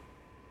things.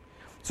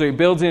 So He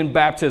builds in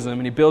baptism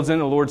and He builds in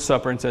the Lord's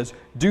Supper and says,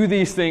 do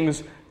these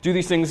things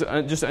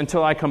just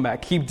until I come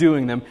back. Keep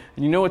doing them.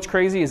 And you know what's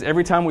crazy is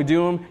every time we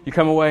do them, you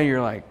come away and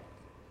you're like,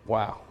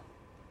 wow.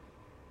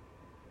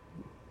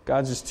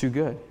 God's just too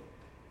good.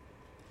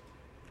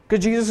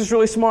 Because Jesus is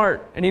really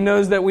smart and He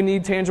knows that we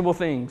need tangible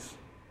things.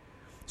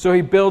 So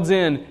He builds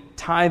in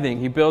tithing.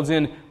 He builds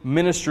in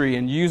ministry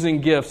and using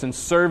gifts and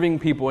serving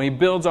people. And He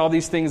builds all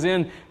these things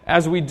in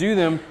as we do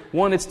them.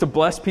 One, it's to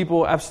bless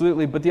people,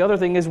 absolutely. But the other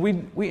thing is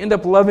we end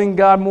up loving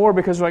God more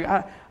because we're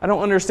like, I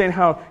don't understand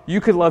how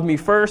you could love me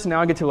first, and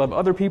now I get to love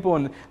other people,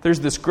 and there's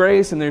this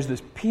grace, and there's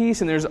this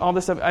peace, and there's all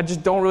this stuff. I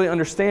just don't really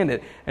understand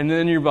it. And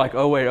then you're like,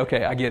 oh, wait,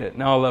 okay, I get it.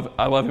 Now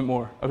I love Him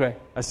more. Okay,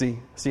 I see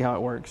how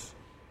it works.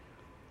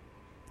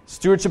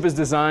 Stewardship is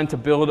designed to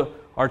build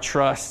our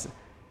trust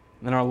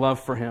and our love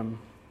for Him.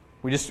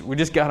 We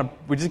just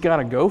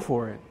gotta go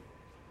for it.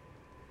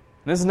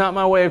 And this is not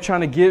my way of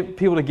trying to get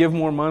people to give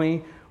more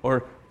money,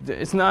 or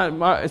it's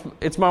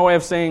my way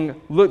of saying,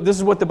 look, this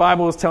is what the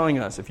Bible is telling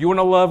us. If you want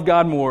to love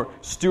God more,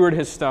 steward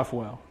His stuff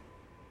well.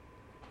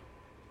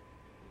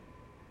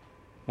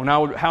 When I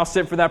would house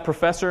sit for that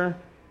professor,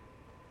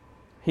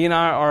 he and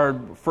I are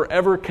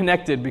forever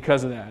connected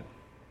because of that.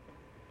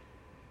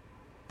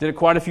 Did it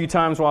quite a few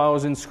times while I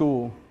was in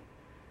school.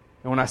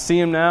 And when I see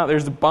him now,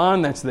 there's a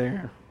bond that's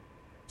there.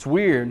 It's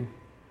weird.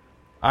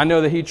 I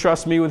know that he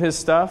trusts me with his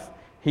stuff.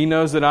 He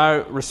knows that I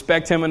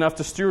respect him enough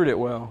to steward it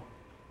well.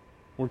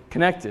 We're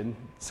connected.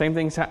 Same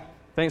thing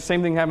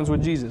happens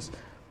with Jesus.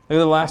 Look at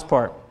the last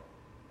part.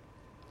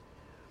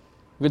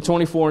 Look at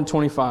 24 and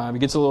 25. It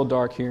gets a little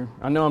dark here.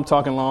 I know I'm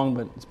talking long,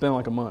 but it's been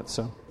like a month.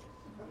 So,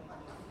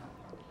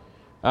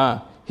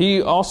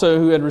 he also,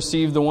 who had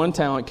received the 1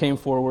 talent, came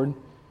forward,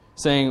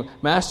 saying,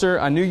 Master,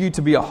 I knew you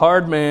to be a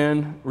hard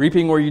man,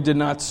 reaping where you did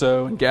not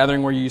sow, and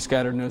gathering where you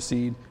scattered no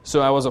seed.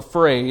 So I was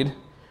afraid,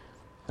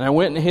 and I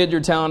went and hid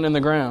your talent in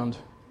the ground.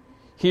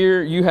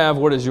 Here you have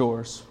what is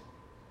yours.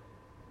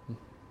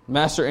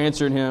 Master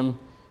answered him,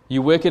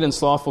 You wicked and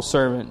slothful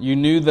servant, you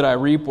knew that I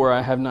reap where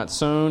I have not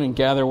sown, and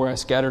gather where I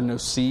scattered no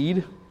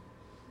seed.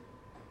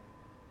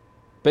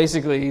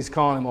 Basically, he's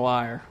calling him a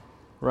liar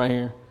right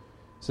here.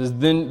 He says,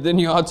 Then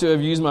you ought to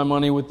have used my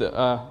money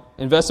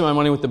invested my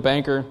money with the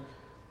banker,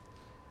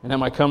 and at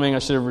my coming I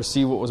should have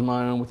received what was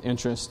mine with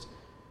interest.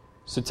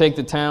 So take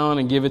the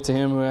talent and give it to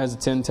him who has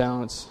the 10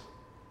 talents.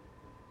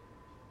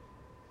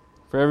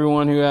 For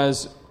everyone who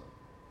has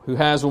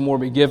will more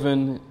be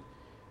given,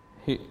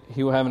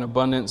 he will have an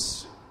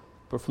abundance.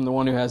 But from the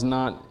one who has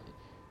not,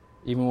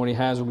 even what he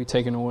has will be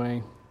taken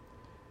away.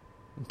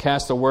 And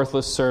cast a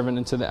worthless servant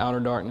into the outer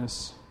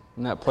darkness.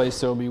 In that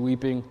place there will be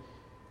weeping,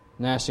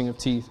 gnashing of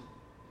teeth.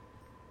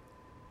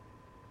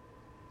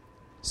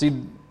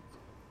 See,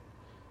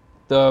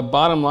 the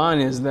bottom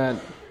line is that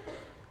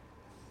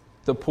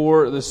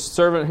the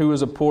servant who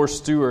was a poor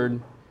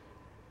steward,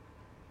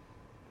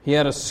 he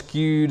had a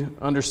skewed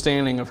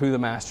understanding of who the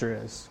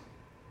master is.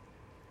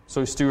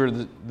 So he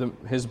stewarded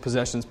his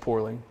possessions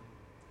poorly.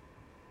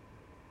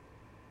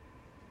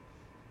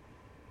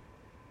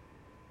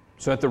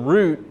 So at the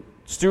root,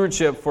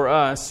 stewardship for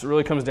us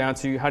really comes down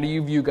to, how do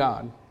you view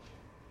God?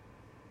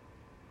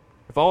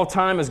 If all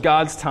time is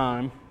God's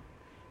time,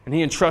 and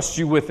He entrusts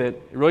you with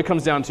it, it really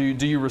comes down to,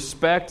 do you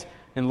respect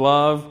and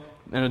love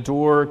and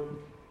adore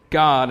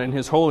God and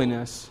His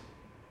holiness,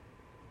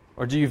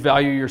 or do you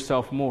value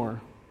yourself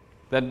more?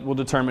 That will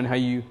determine how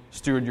you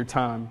steward your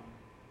time.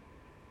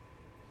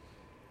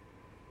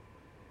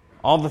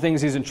 All the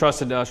things He's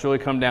entrusted to us really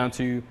come down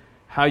to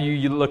how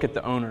you look at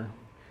the owner.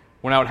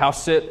 When I would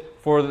house sit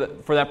for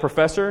that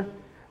professor,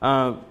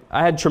 I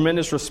had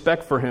tremendous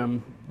respect for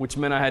him, which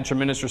meant I had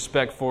tremendous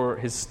respect for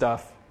his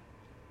stuff.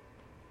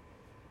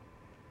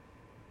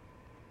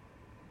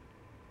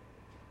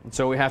 And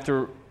so we have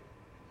to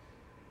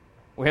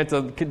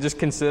just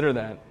consider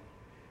that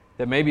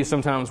maybe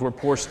sometimes we're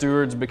poor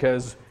stewards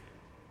because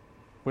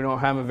we don't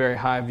have a very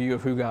high view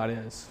of who God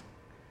is.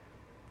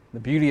 The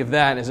beauty of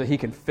that is that He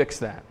can fix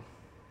that.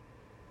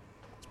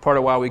 It's part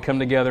of why we come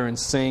together and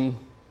sing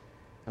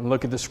and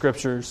look at the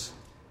Scriptures,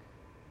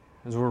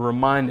 as we're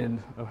reminded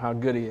of how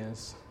good He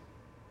is.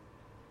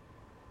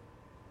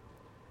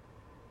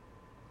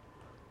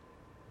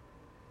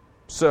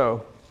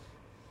 So,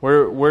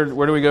 where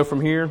do we go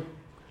from here?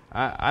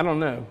 I don't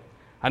know.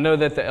 I know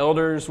that the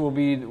elders will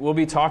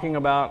be talking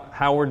about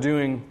how we're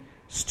doing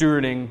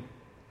stewarding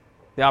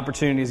the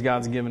opportunities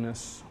God's given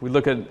us. We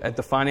look at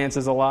the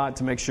finances a lot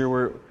to make sure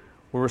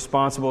we're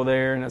responsible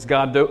there, and as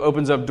God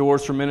opens up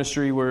doors for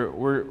ministry,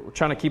 we're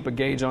trying to keep a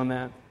gauge on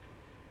that.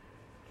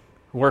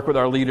 Work with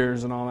our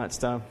leaders and all that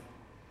stuff.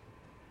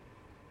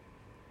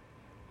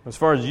 As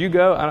far as you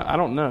go, I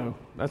don't know.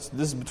 This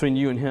is between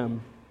you and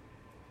Him.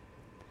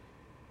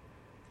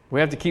 We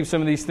have to keep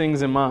some of these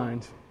things in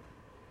mind.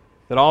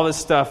 That all this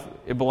stuff,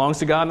 it belongs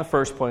to God in the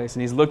first place.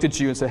 And He's looked at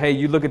you and said, hey,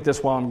 you look at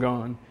this while I'm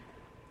gone.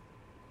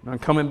 And I'm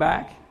coming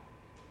back.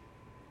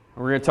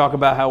 And we're going to talk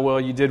about how well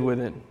you did with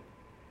it.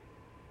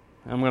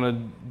 I'm going to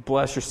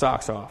bless your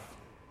socks off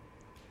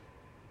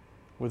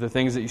with the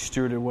things that you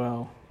stewarded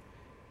well.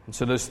 And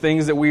so those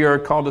things that we are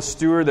called to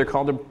steward, they're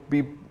called to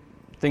be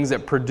things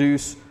that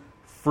produce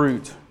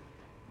fruit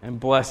and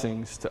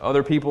blessings to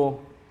other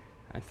people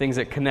and things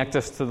that connect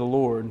us to the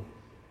Lord.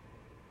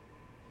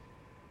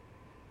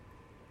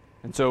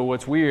 And so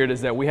what's weird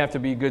is that we have to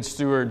be good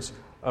stewards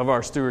of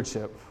our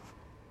stewardship.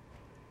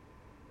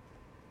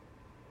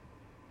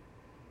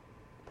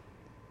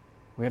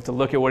 We have to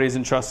look at what He's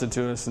entrusted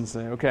to us and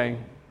say, okay,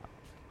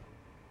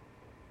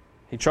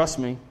 He trusts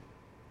me with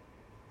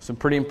some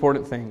pretty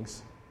important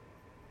things.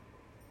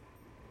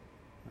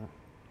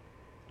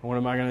 What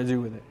am I going to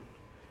do with it?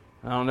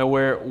 I don't know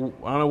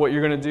what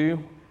you're going to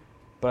do,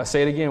 but I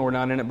say it again, we're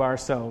not in it by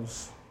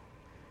ourselves.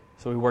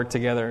 So we work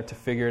together to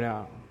figure it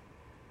out.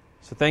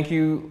 So thank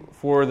you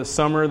for the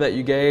summer that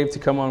you gave to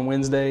come on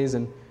Wednesdays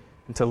and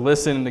to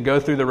listen and to go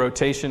through the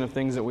rotation of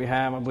things that we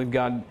have. I believe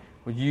God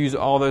would use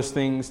all those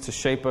things to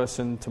shape us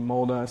and to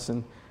mold us.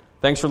 And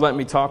thanks for letting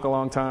me talk a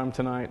long time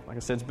tonight. Like I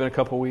said, it's been a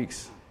couple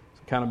weeks.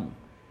 So kind of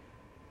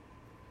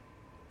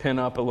pin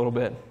up a little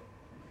bit.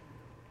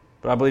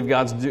 But I believe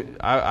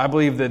I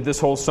believe that this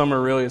whole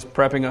summer really is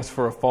prepping us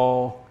for a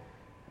fall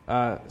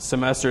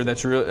semester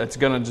that's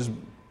going to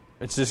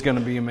it's just going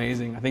to be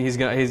amazing. I think he's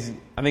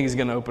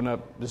going to open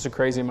up just a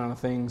crazy amount of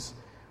things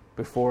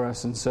before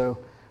us. And so,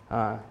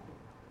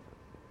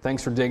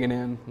 thanks for digging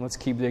in. Let's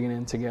keep digging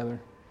in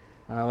together.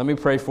 Let me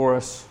pray for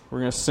us. We're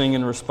going to sing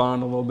and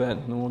respond a little bit,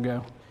 and then we'll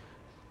go.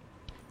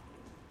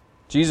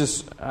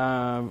 Jesus,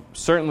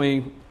 certainly,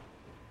 I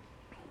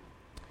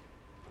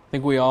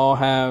think we could all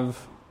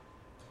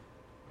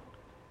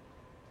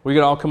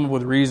come up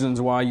with reasons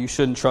why you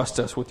shouldn't trust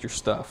us with your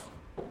stuff.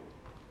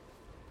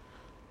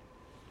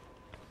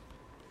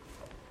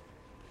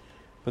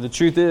 But the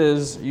truth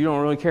is, you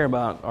don't really care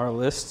about our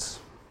lists.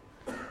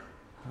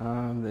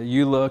 That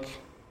you look,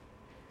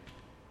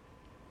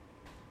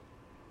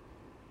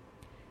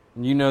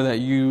 and you know that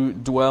you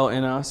dwell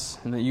in us,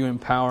 and that you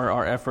empower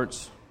our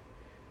efforts,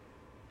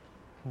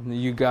 and that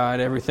you guide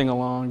everything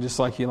along just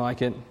like you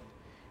like it,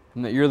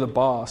 and that you're the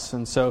boss.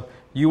 And so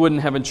you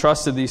wouldn't have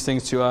entrusted these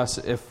things to us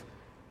if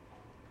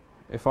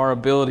our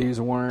abilities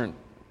weren't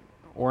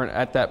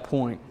at that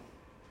point.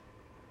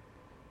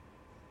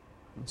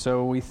 And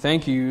so we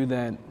thank you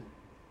that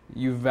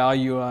you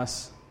value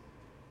us,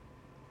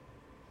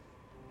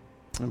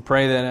 and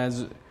pray that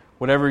as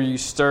whatever you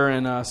stir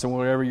in us and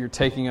whatever you're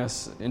taking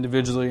us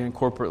individually and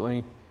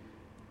corporately,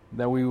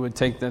 that we would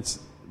take this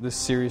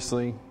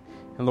seriously.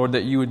 And Lord,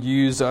 that you would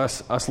use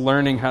us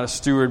learning how to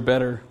steward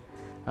better.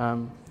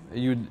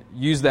 You would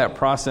use that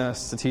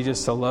process to teach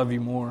us to love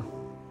you more.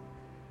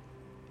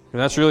 And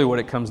that's really what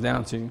it comes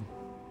down to.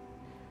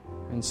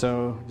 And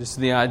so just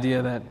the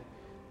idea that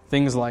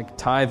things like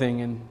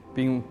tithing and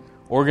being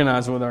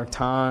organized with our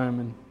time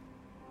and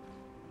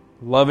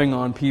loving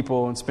on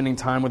people and spending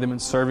time with them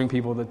and serving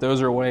people, that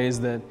those are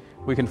ways that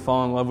we can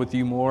fall in love with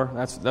you more.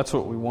 That's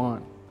what we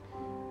want.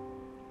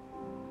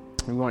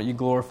 We want you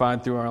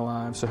glorified through our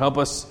lives. So help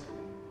us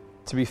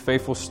to be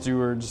faithful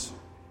stewards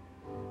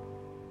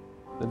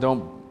that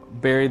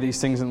don't bury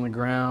these things in the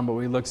ground, but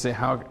we look to say,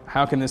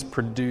 how can this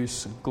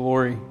produce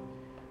glory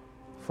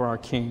for our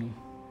King.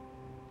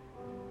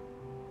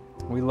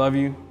 We love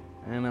you,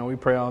 and we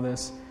pray all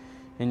this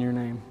in your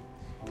name.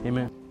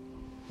 Amen.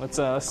 Let's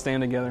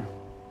stand together.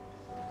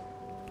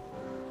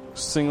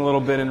 Sing a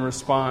little bit in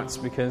response,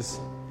 because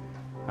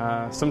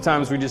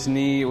sometimes we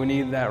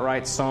need that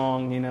right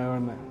song,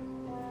 and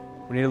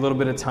we need a little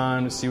bit of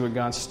time to see what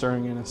God's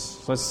stirring in us.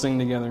 So let's sing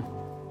together.